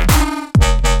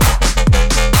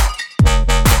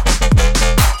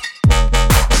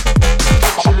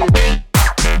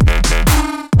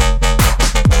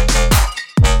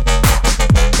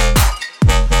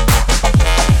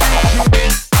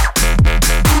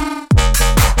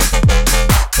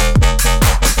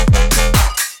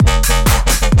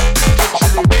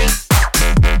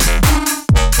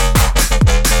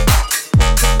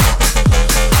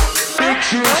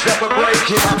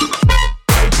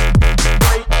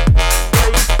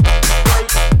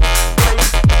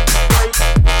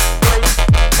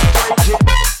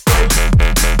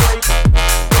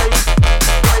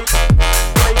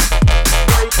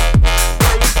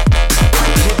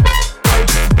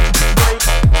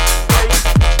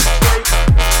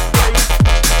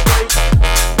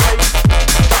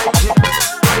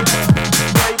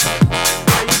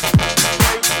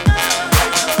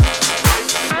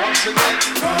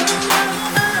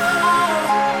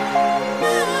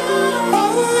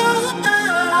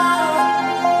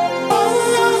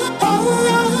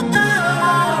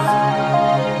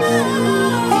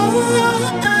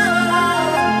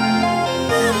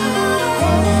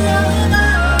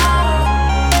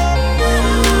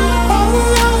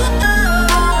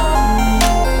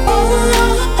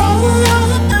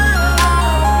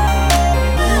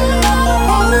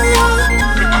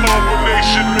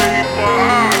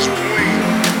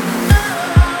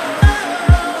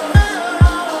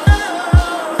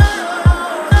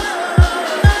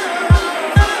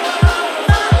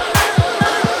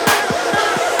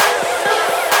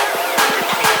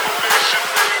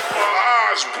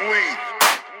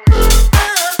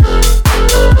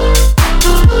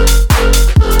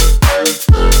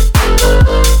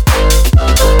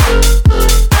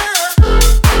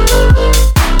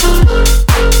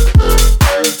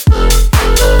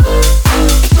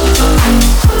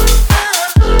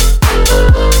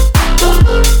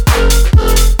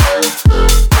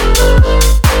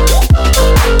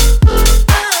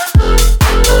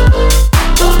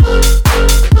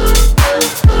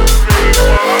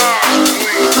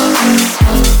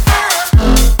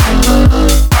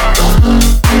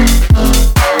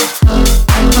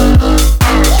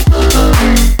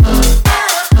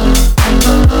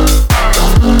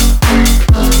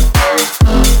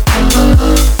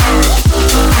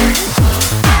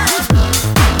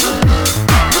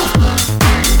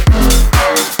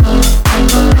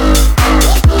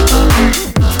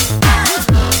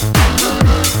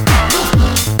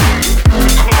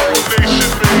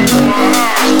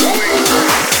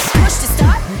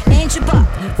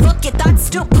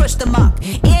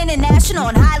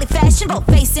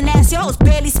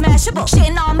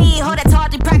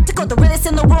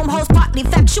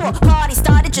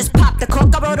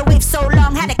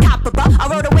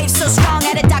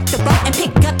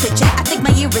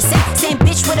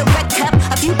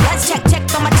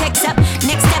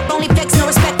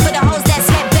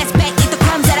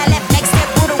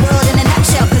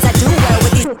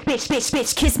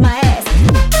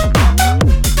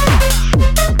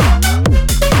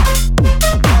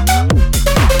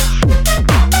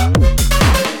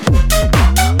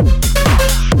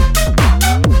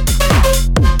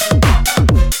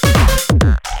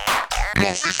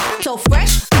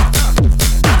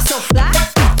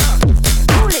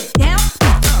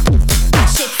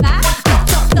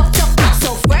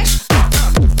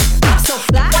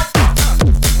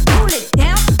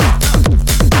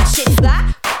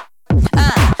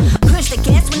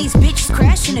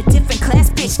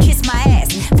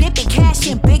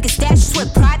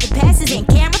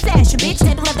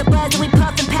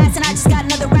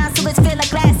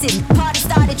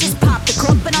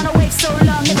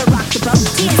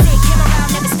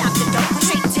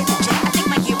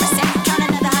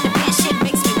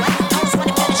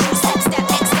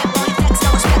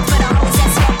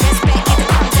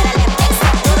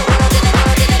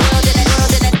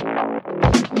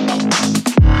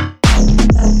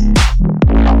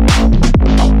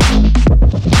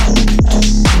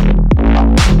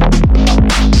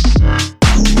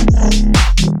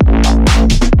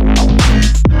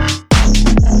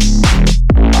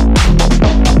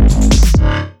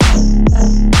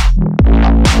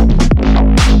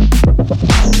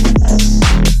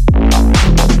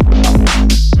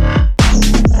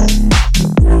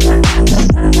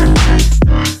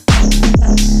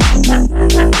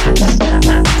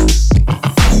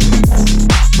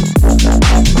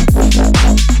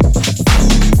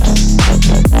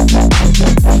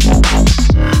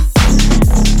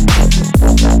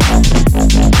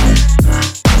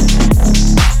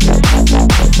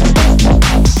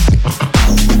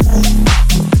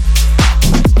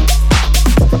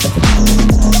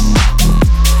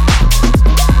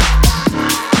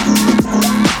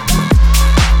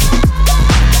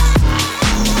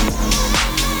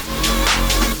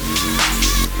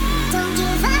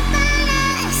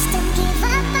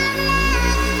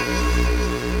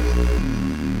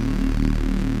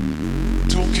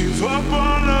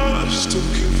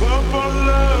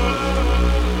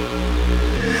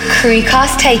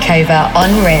 Crucast takeover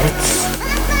on Rinse.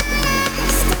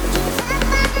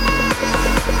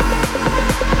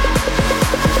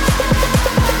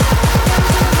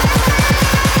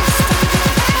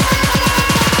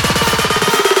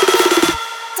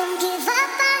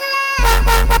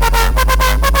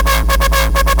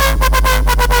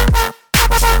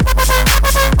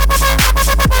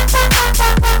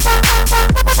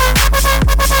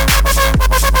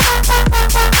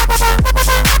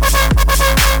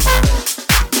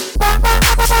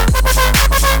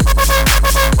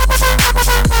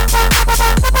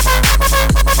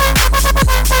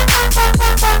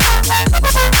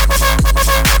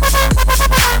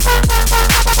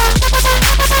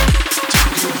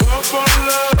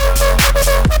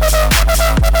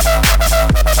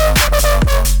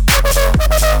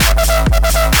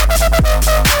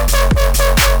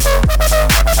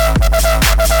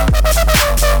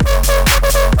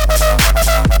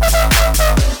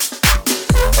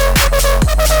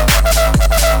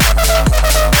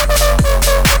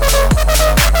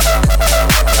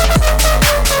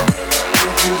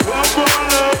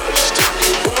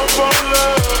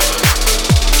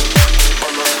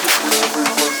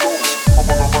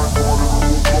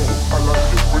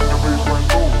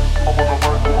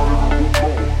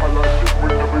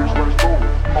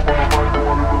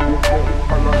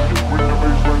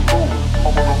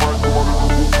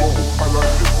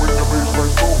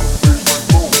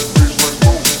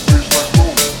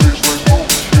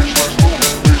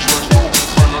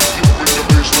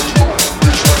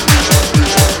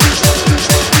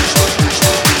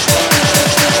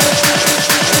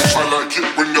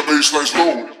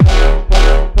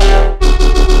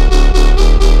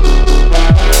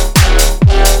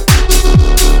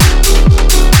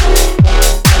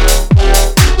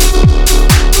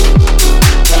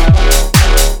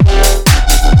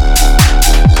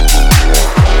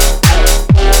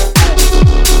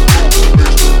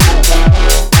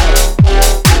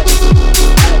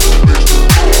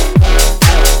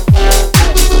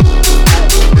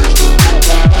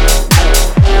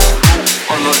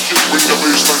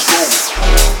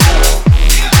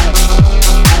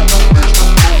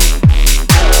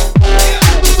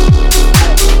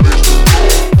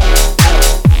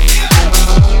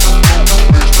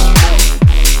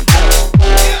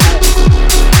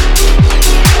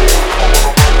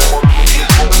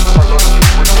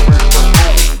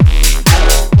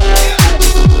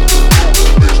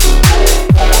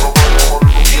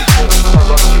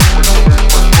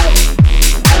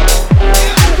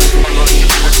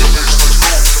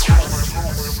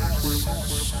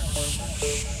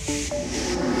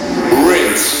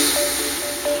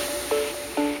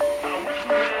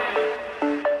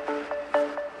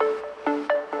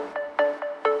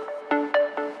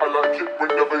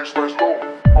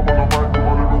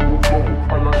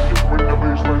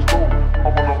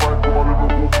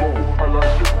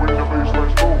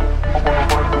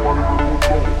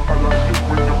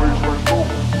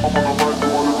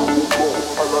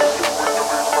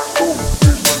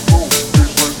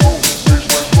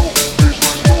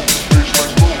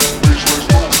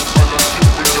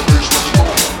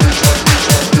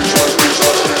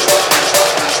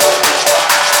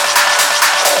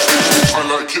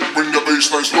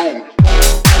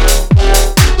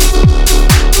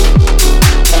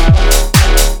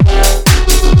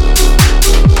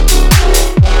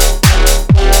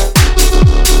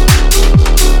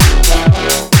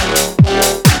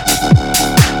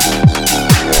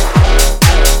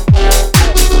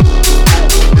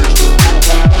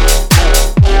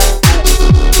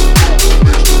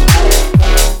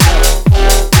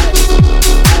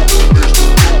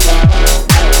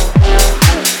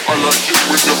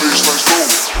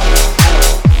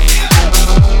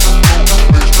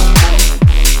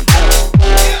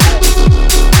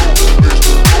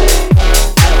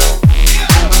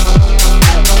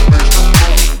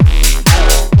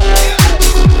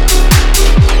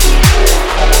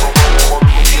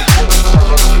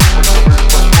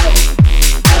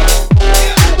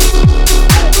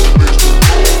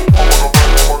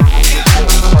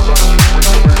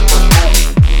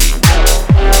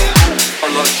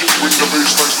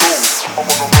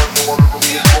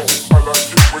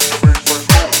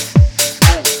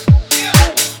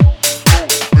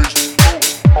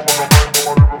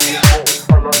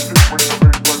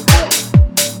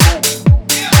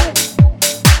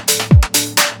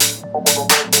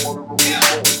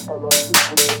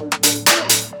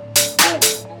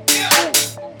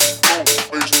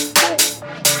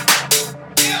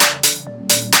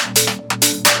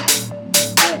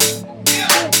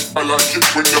 I like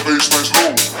it when the bassline's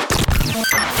low.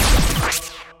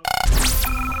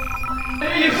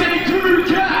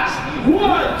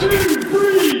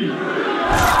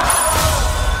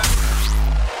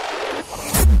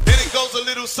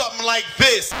 like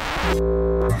this.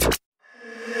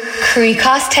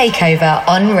 Crucast Takeover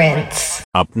on Rinse.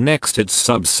 Up next it's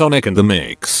Subsonic and the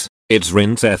Mix. It's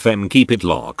Rinse FM, keep it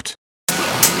locked.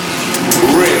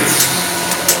 Rinse.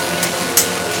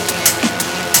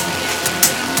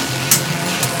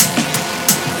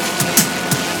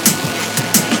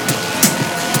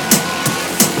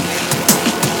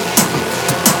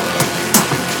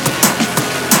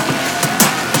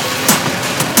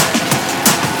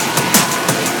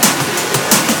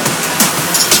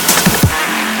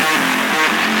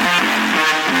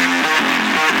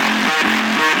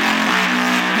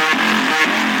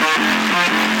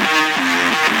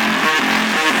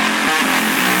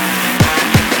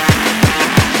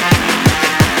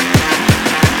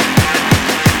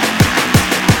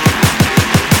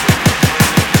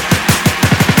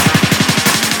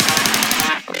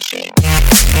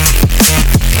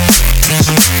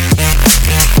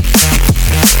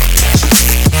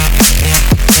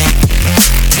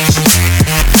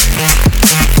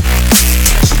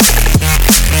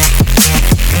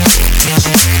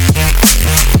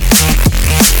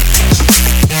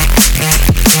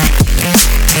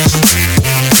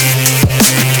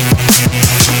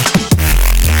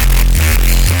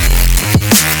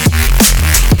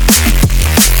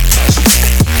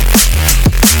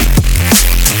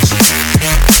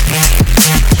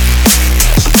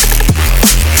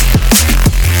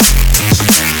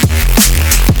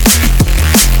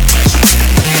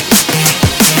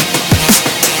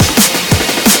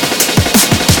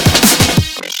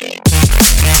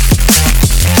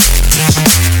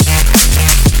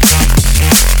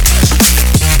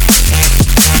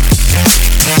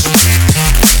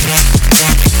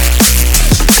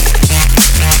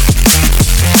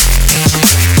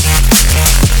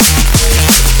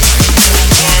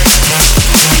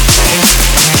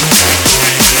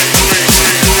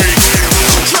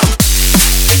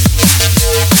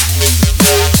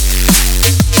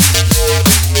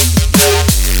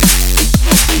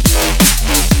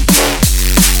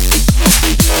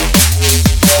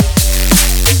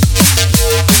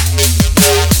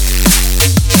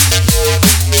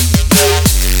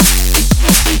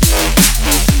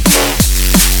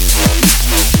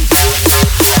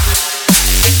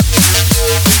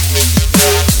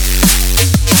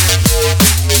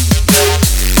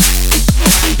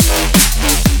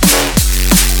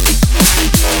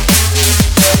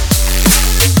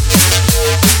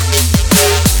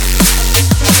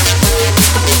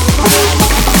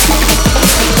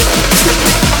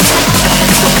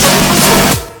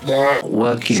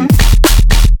 Working.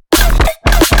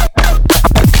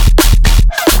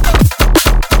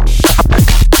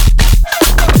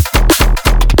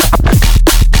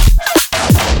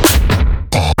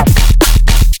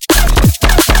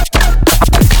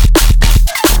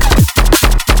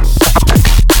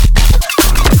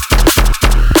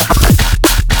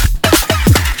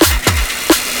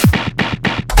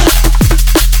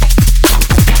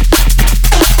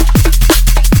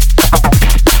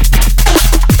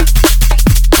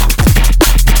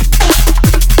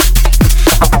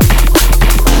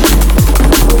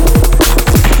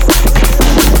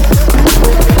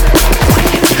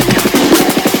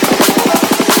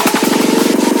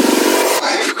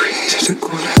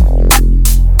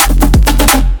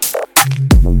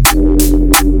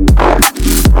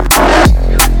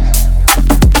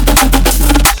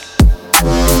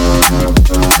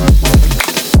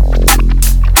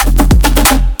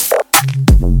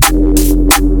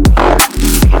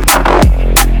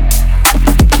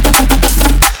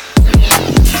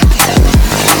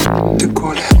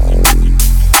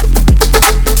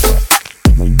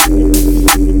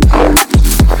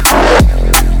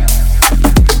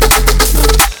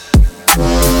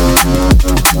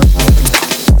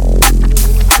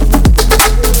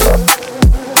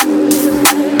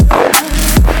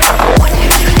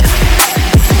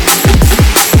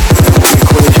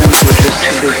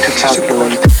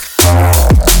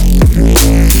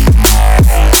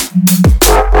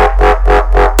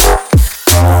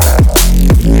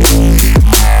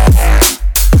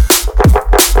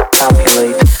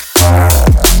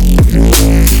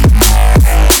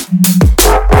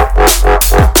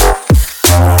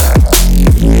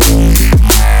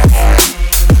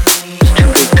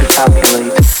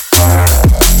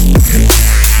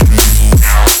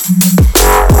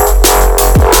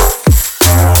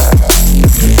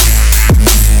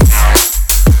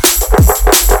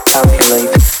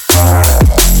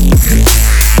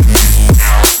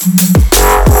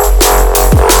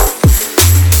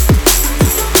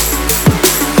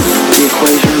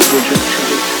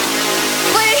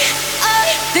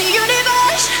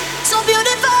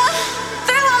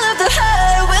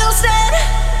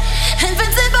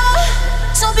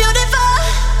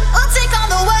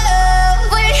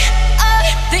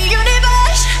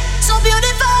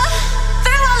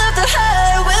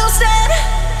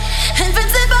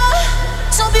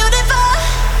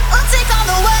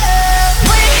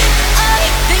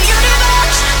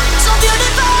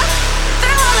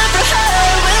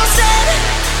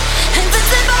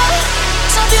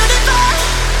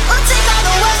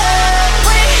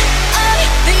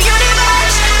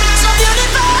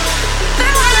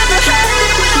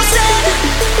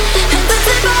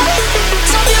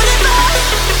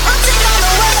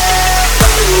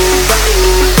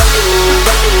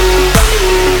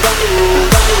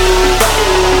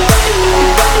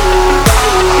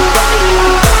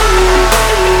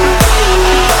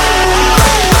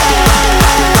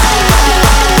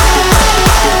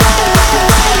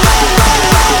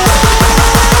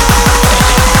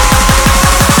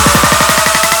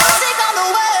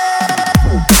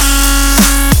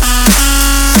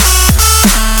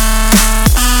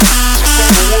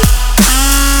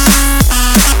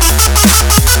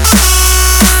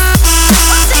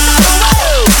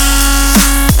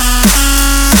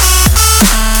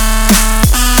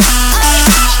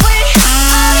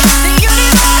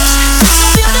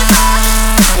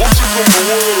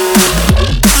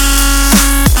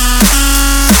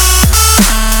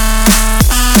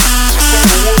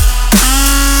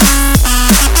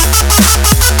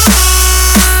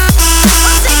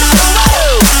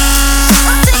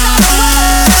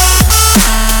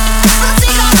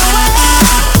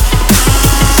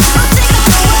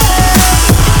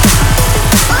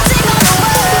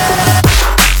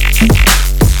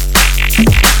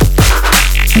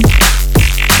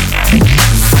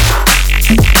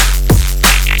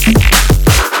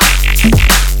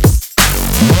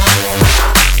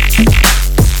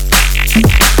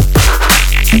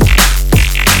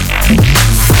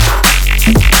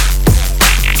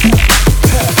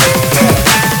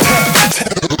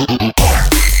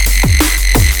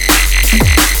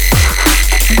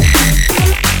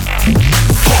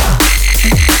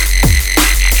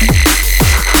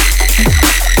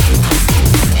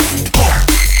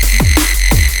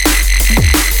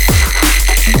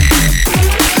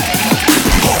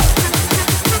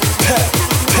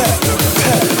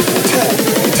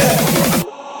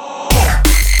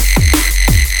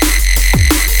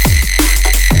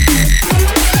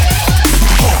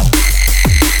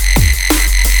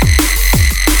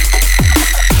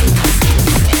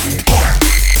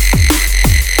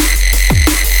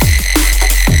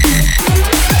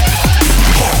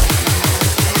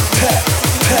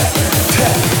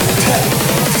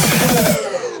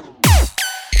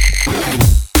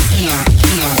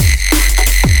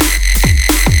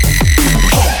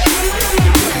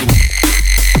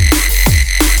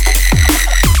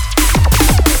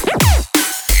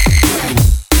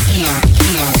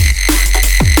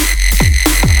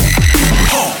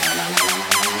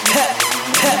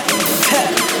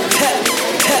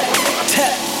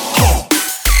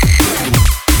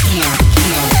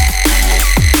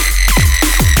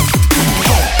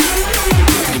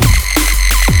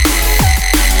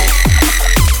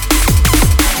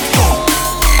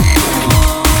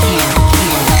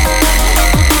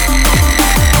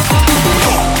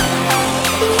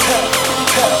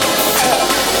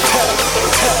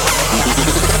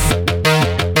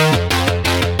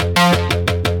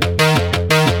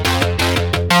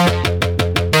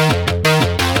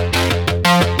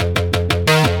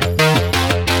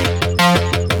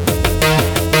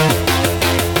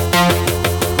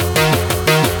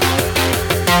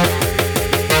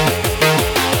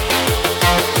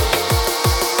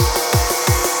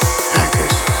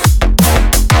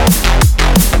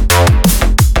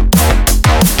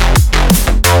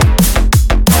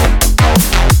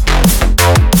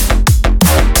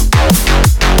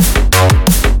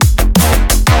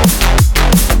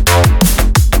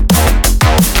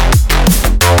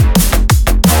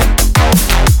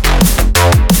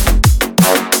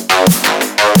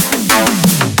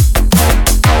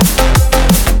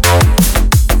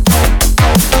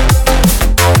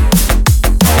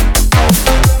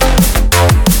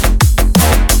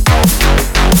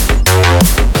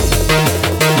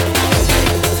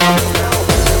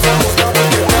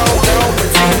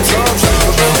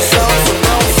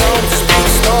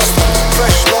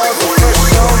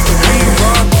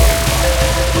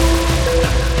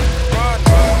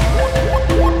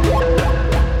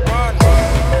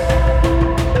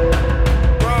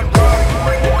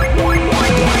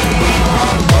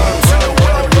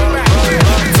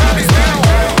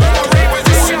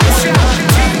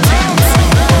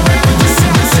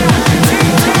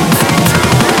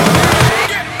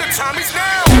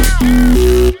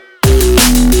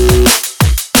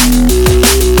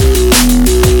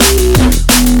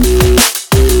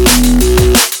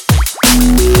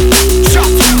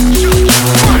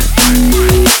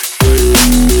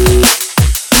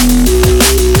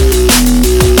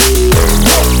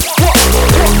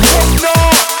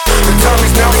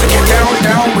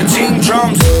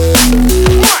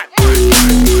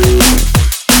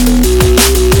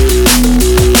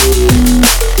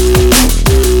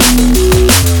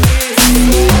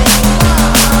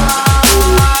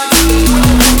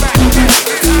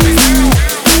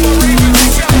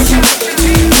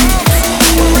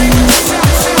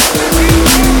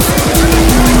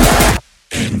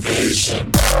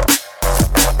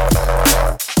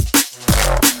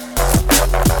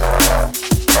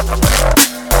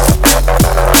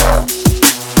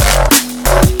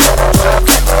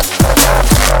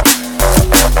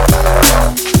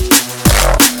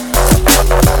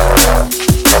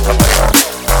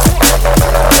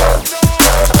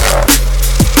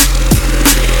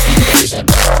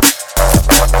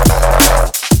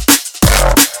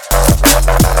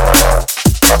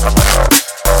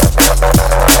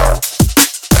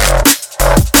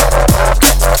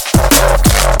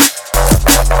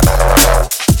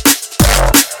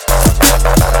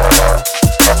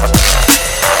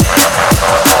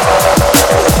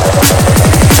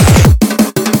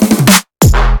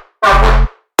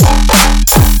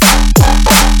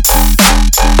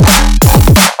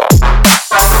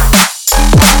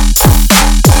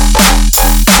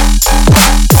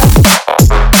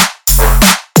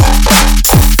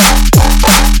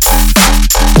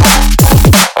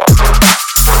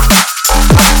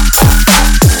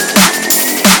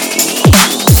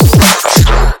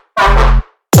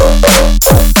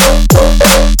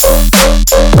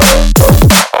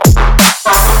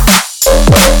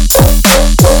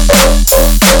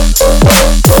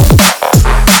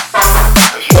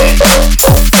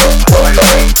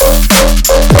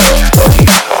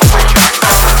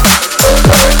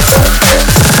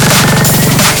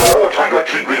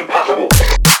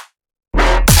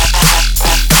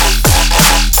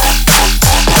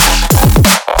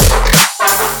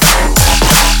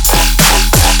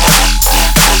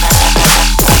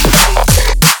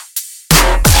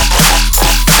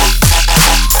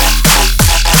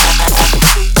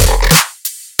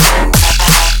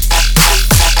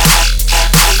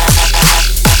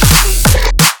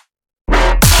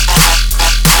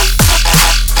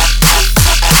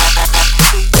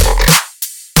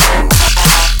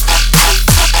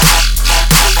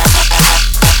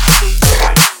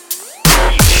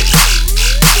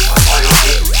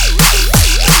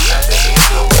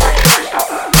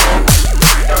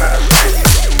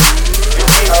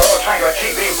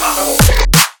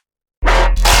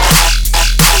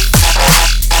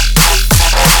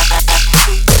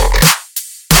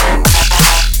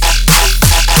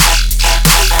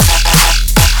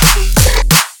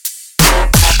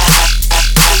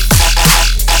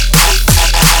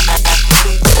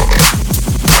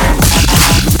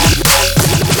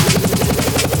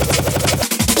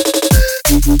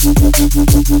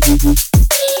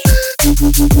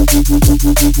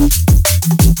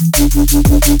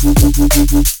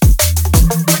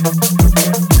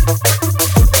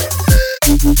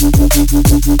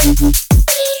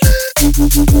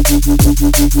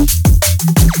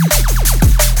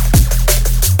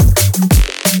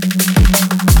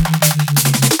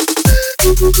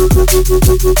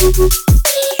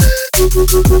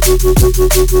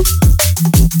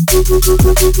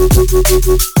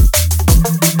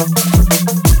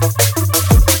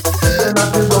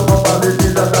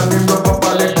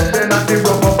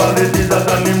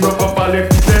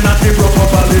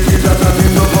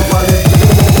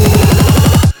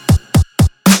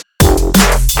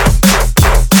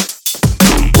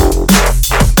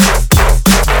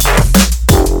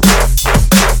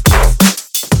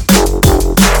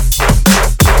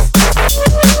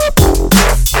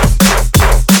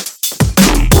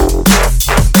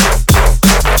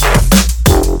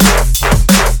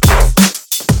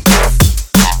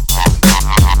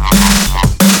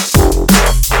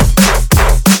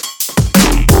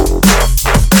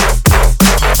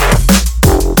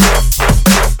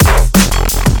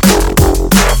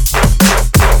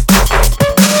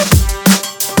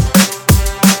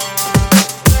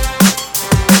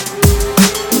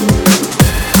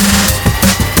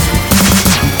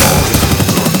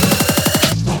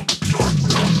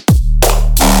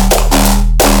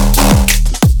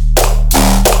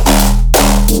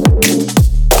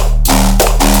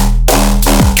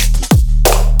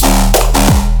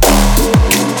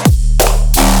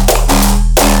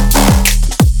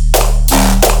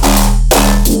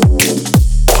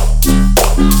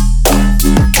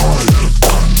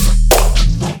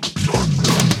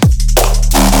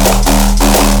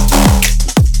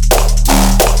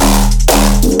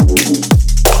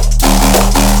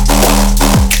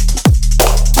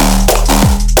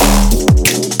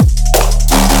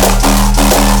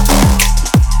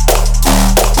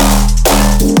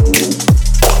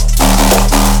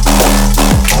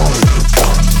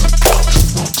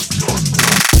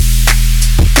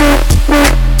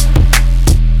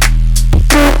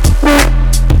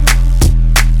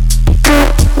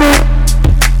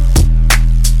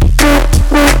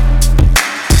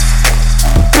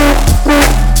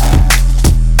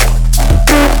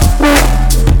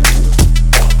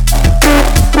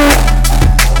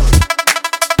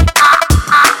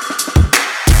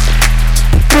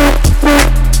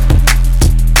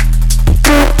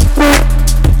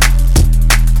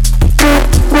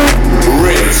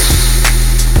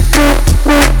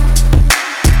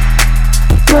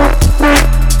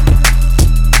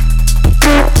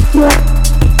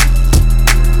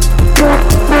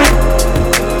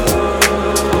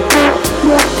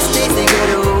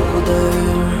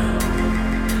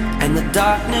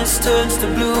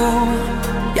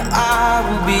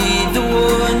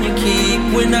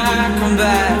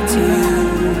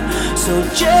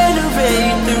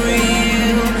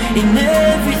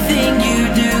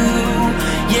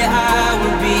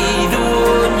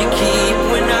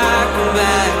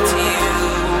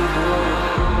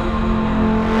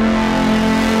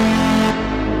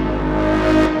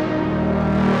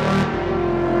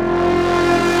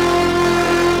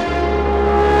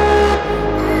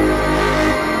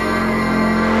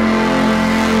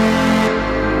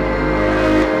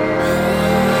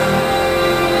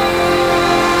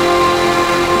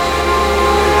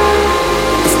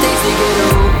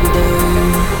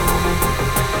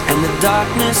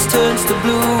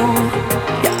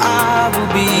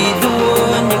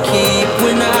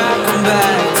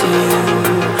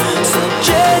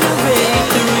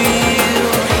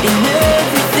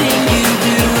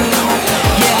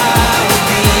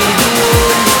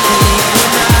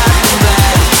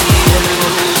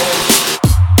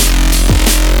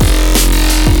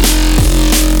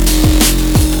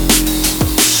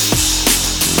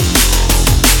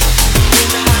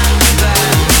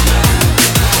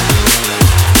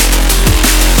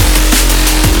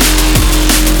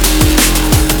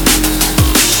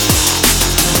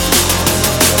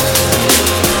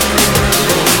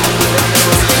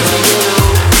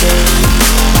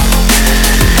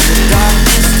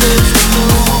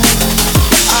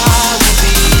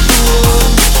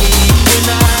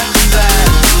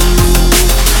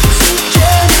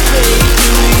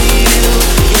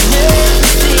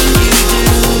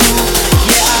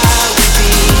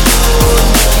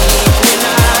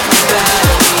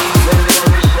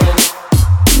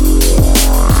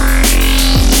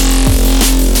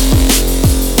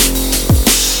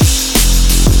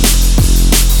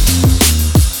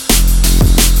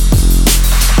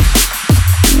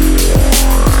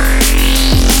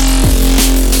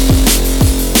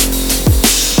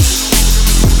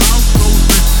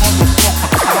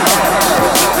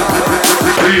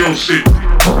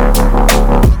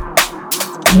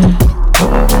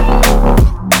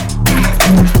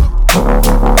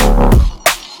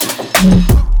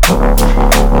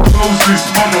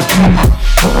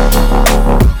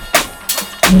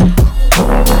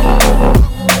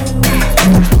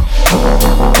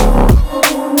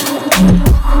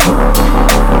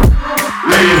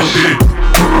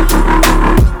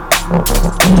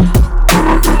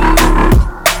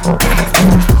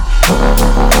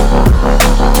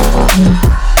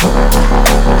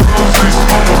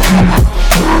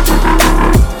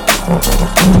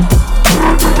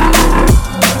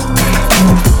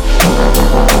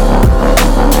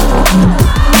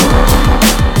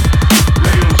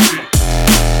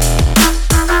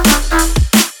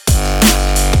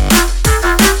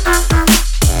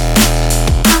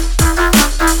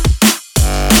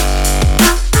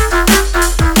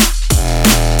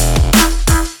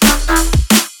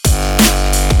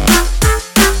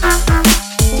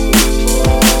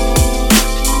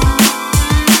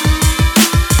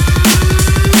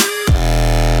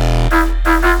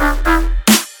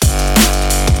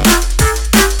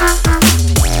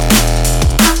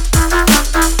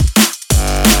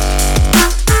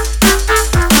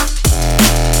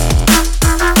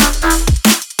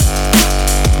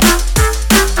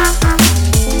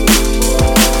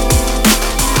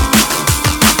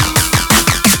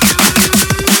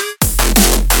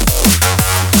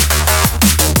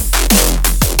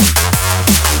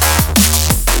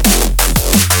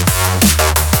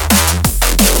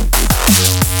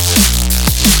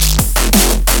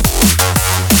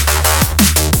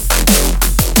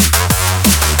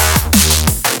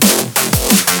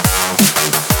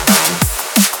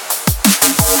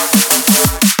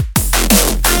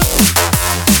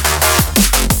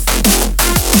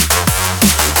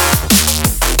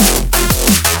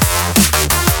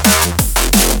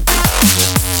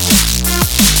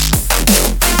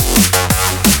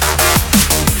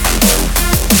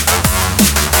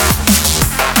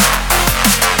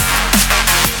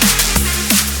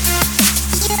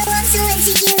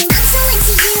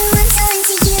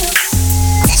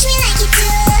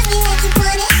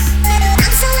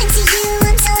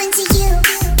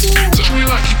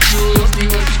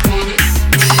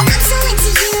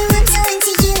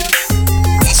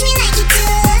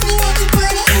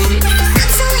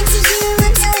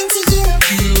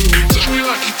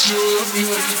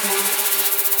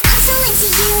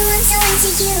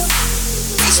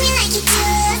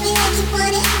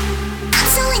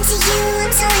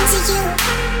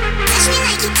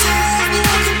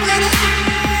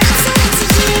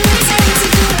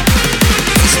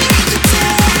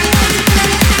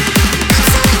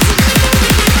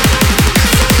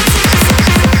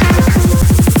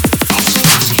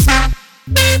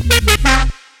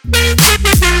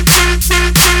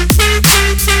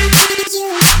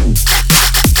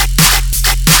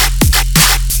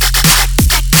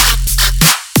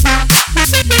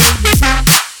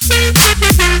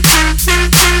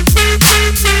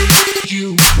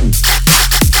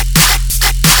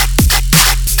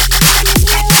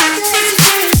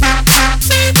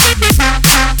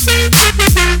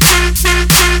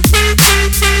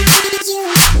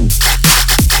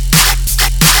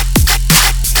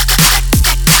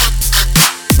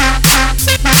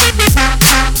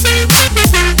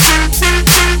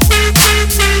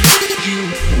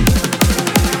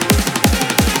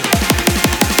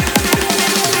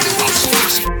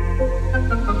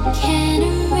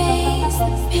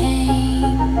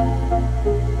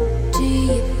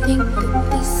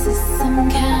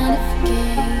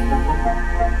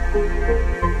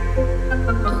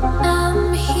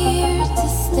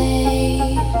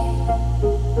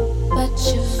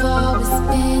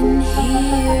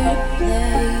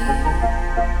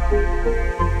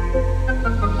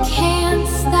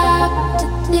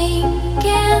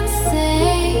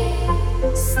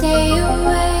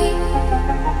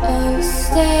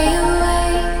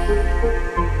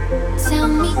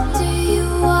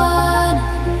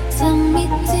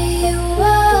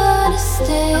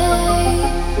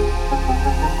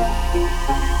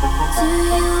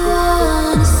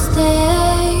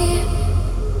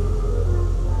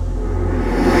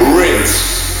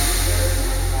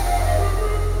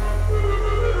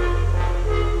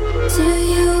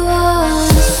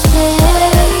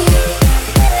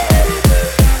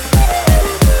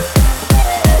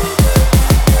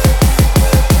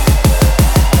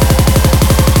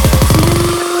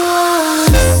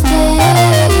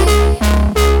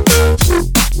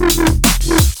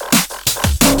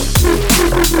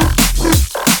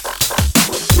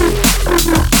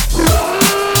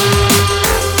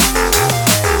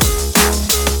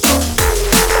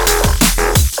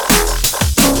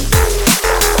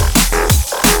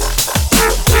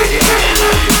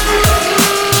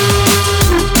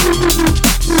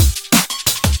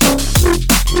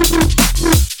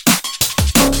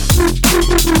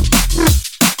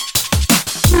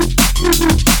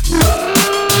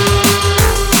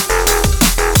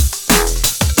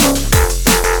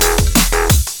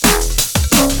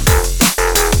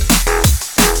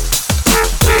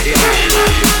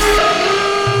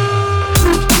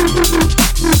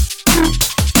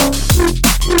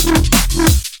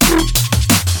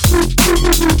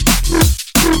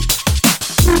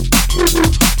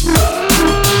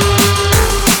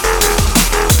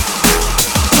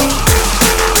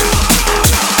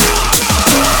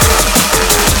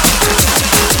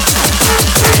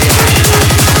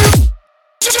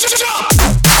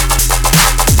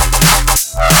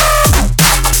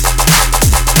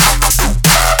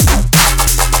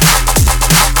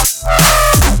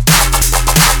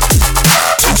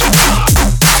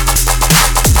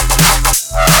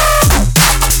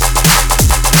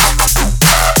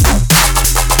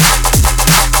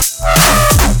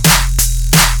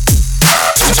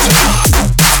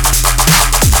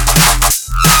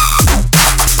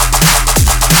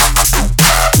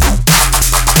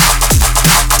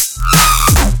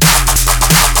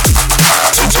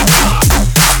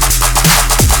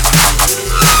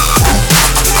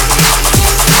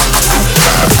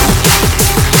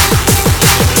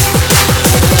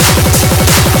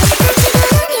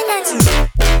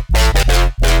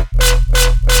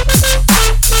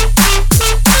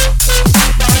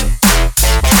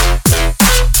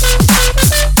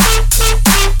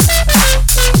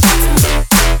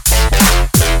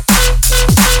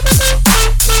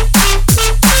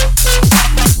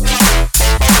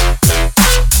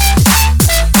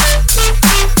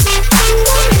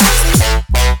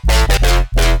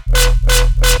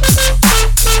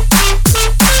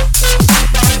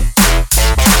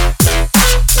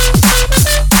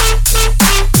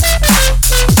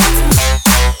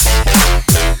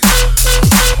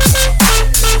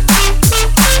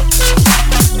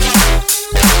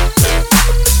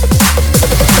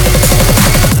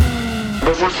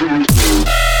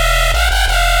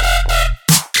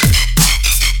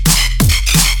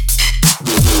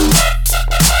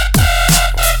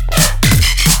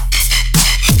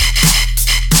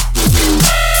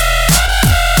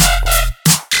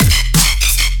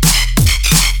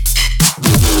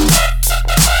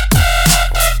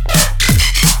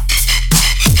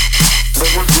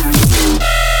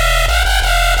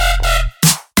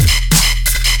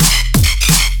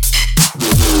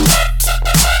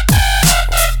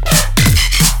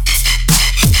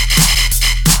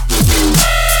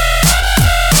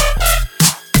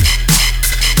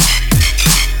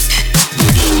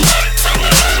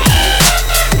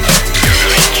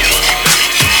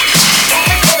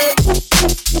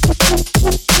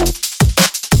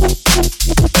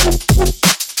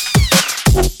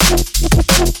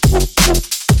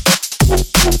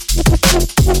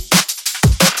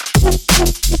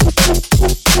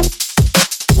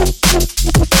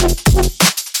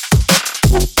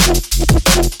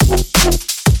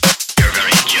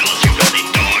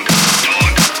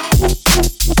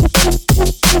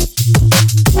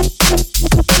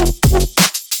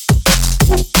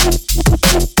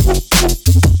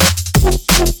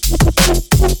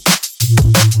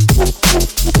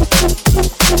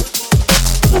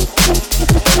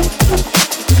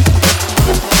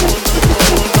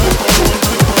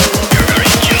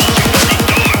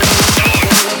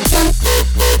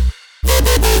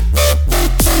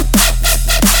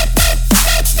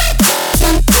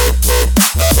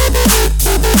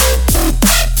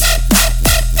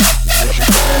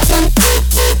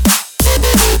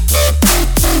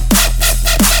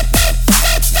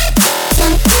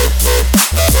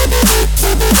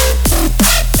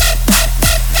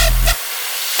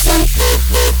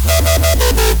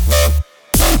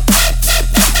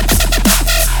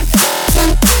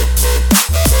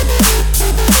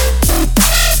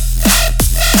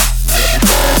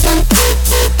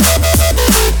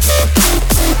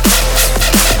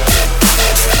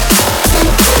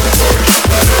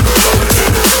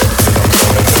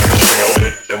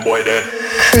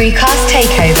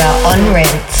 Takeover on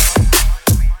Rinse.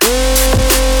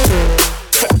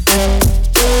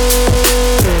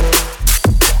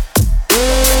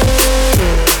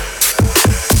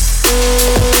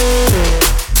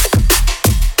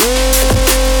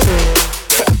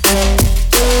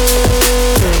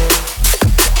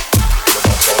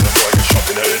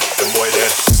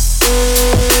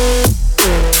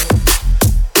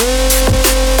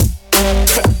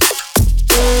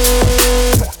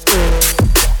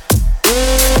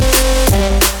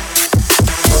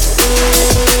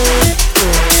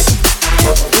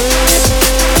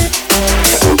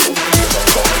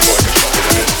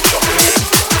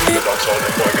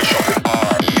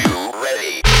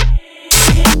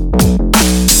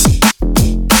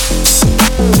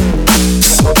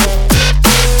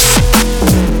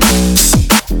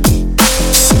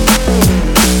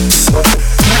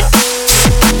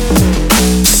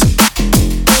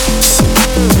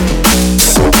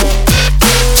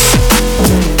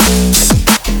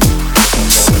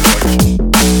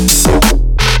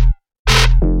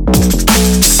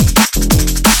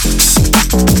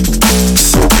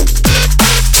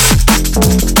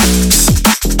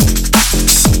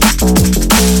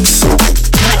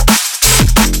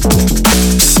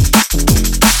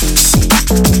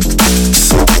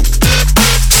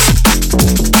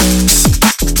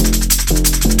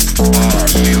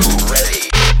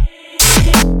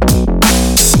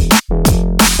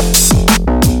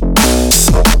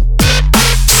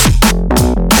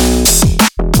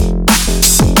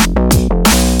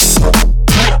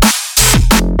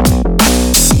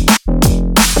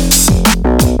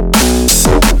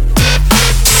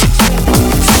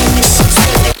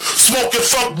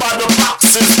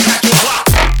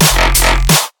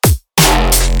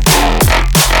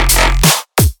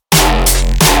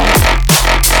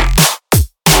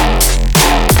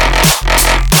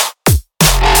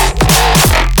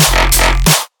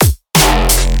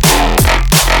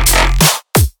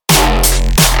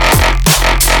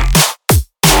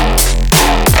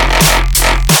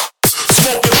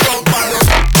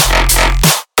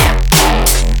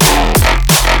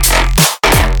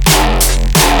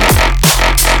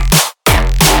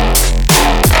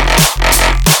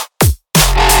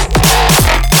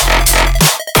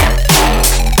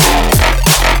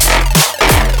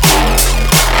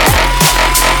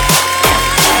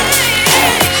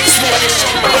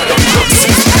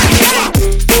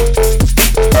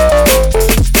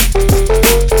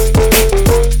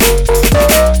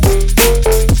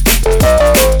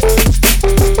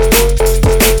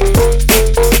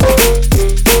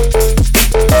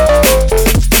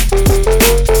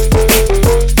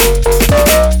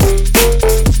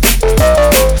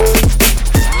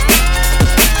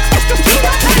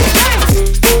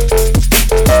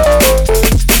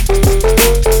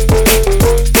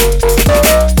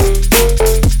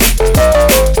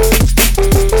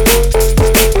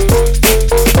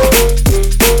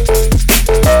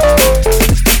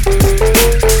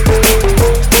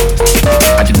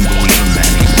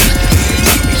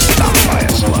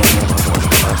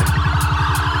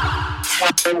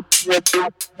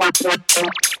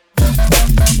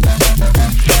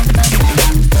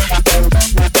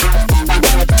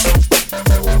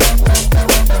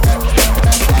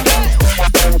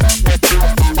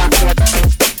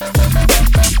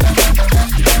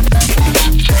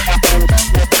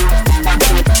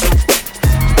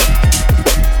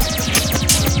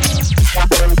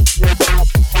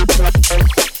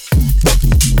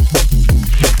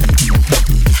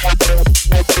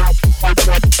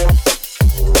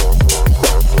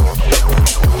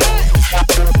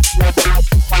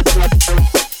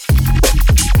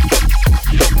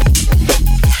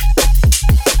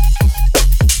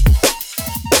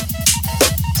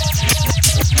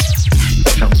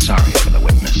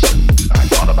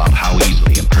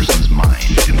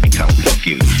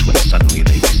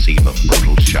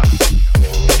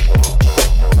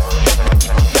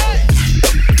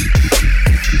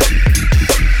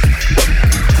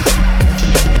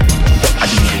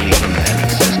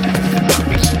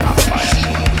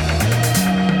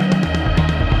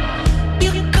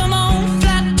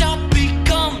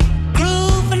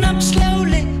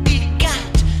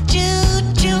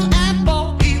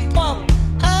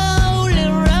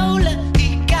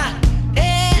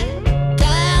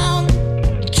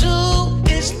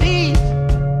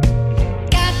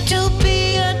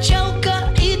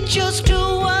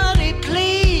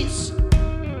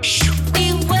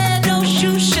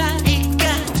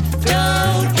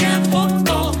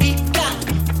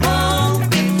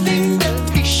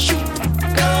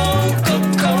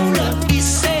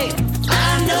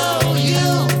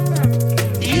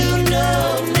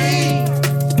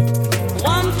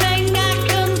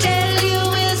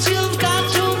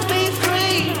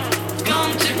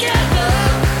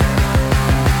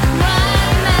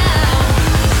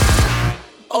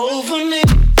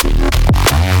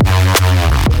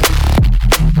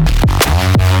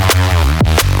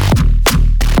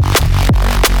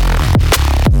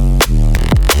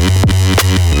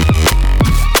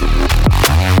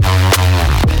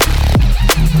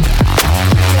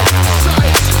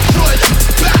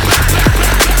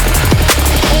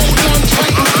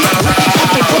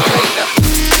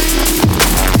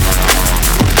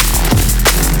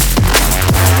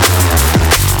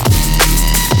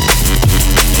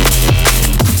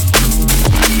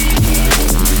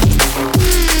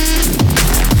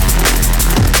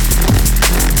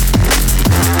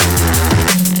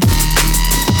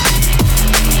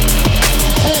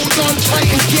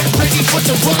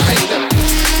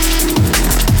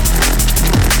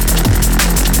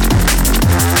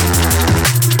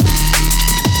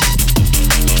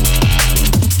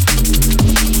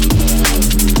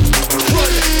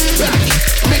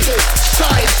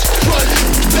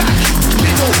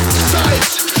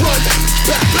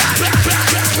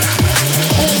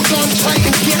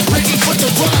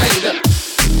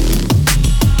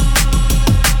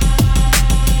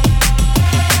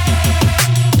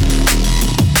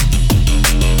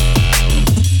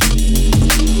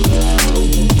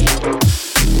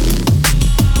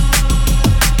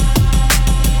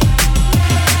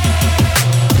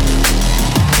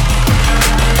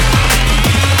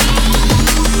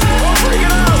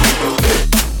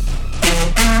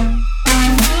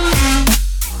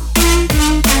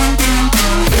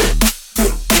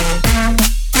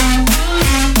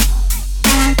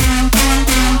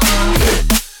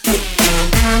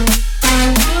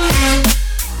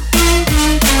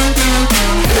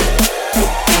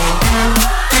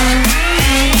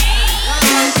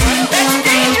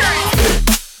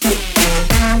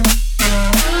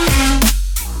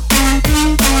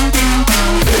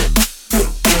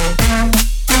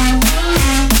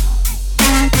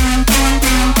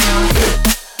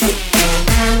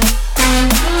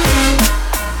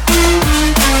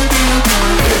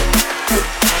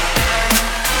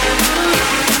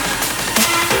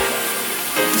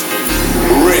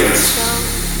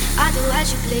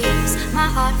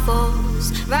 heart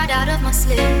falls right out of my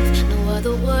sleeve. No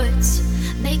other words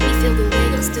make me feel the way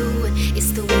yours do.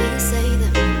 It's the way you say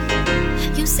them.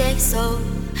 You say so,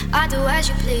 I do as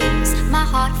you please. My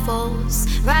heart falls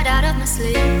right out of my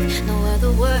sleeve. No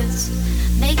other words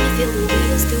make me feel the way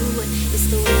yours do. It's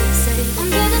the way you say them.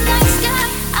 Under the night sky,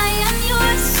 I am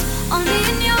yours. Only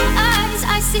in your eyes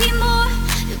I see more.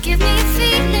 You give me a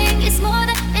feeling, it's more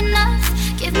than enough.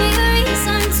 Give me a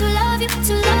reason to love you,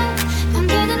 to love.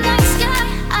 Under the night sky,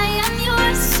 I am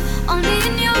yours. Only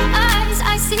in your eyes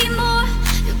I see more.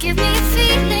 You give me a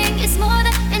feeling, it's more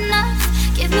than enough.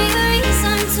 Give me a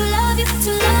reason to love you,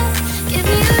 to love. Give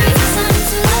me a reason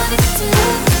to love you, to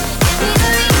love. Give me a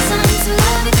reason to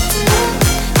love you, to love.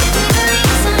 Give me a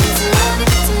reason to love you,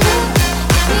 to love.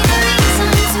 Give me a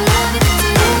reason to love you, to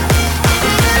love.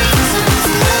 Give me a reason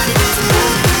to love you, to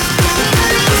love. Give me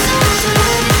a reason to love you.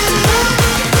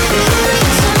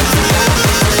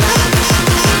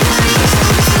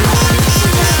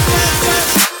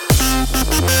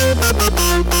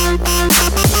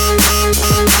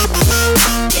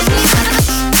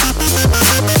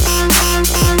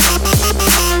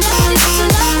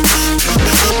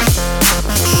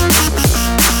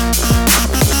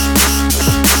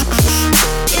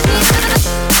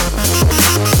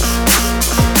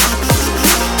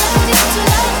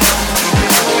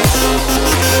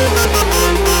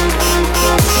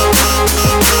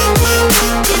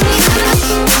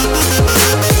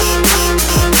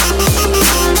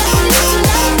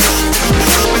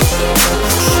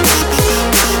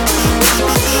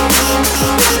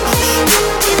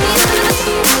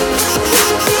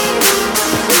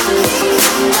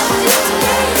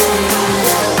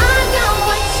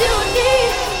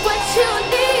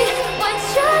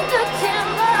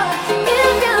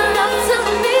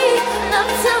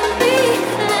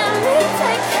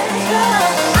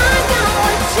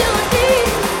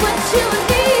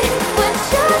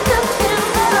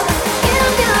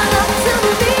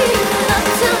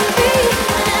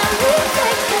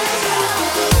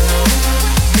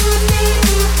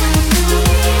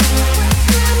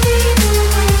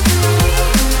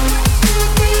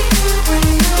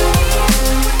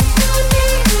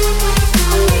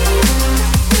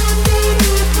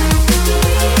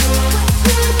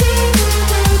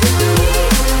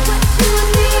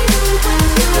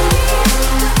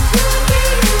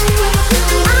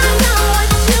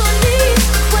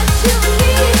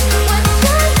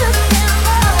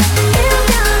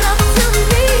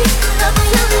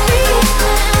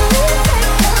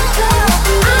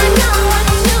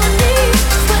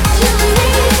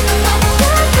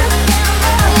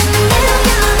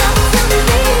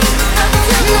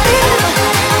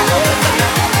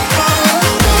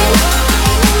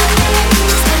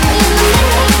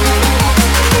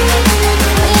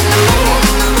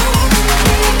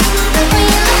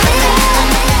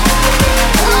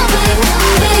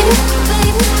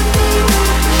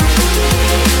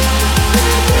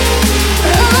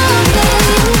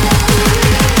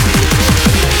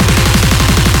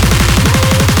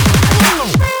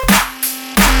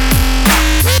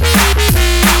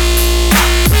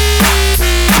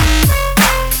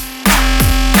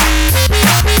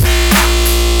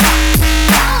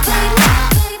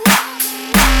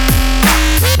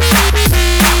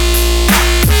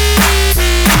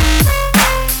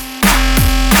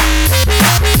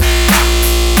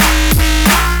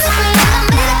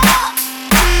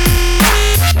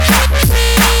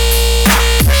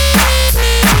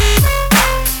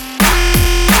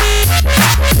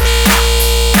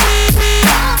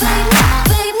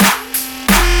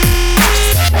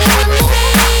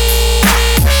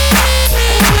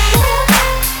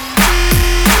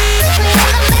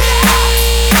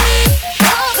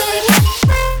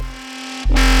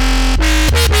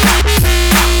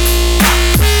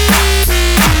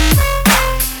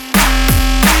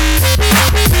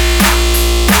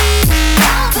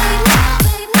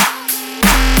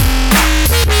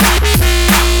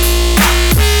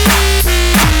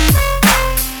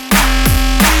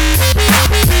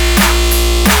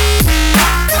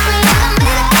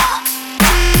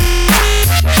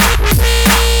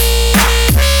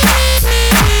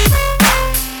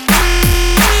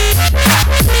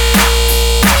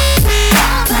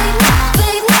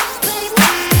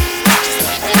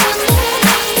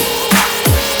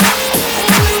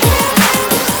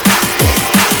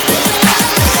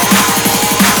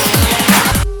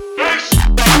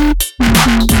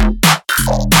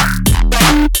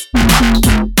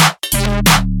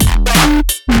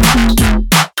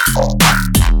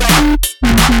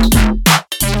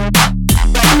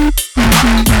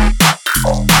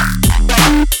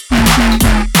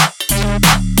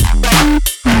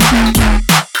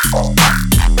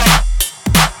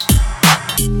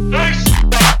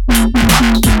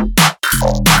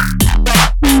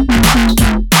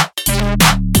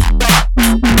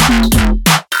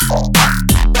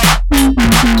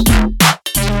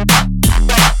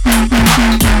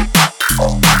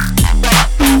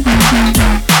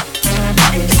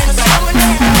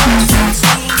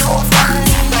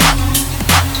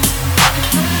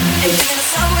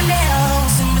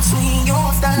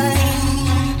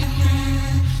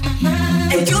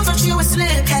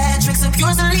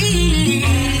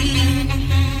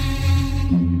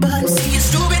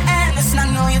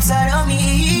 inside of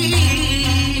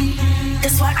me.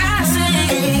 That's why I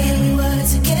say we were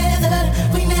together.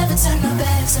 We never turned our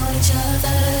backs on each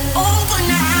other. Oh, but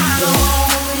now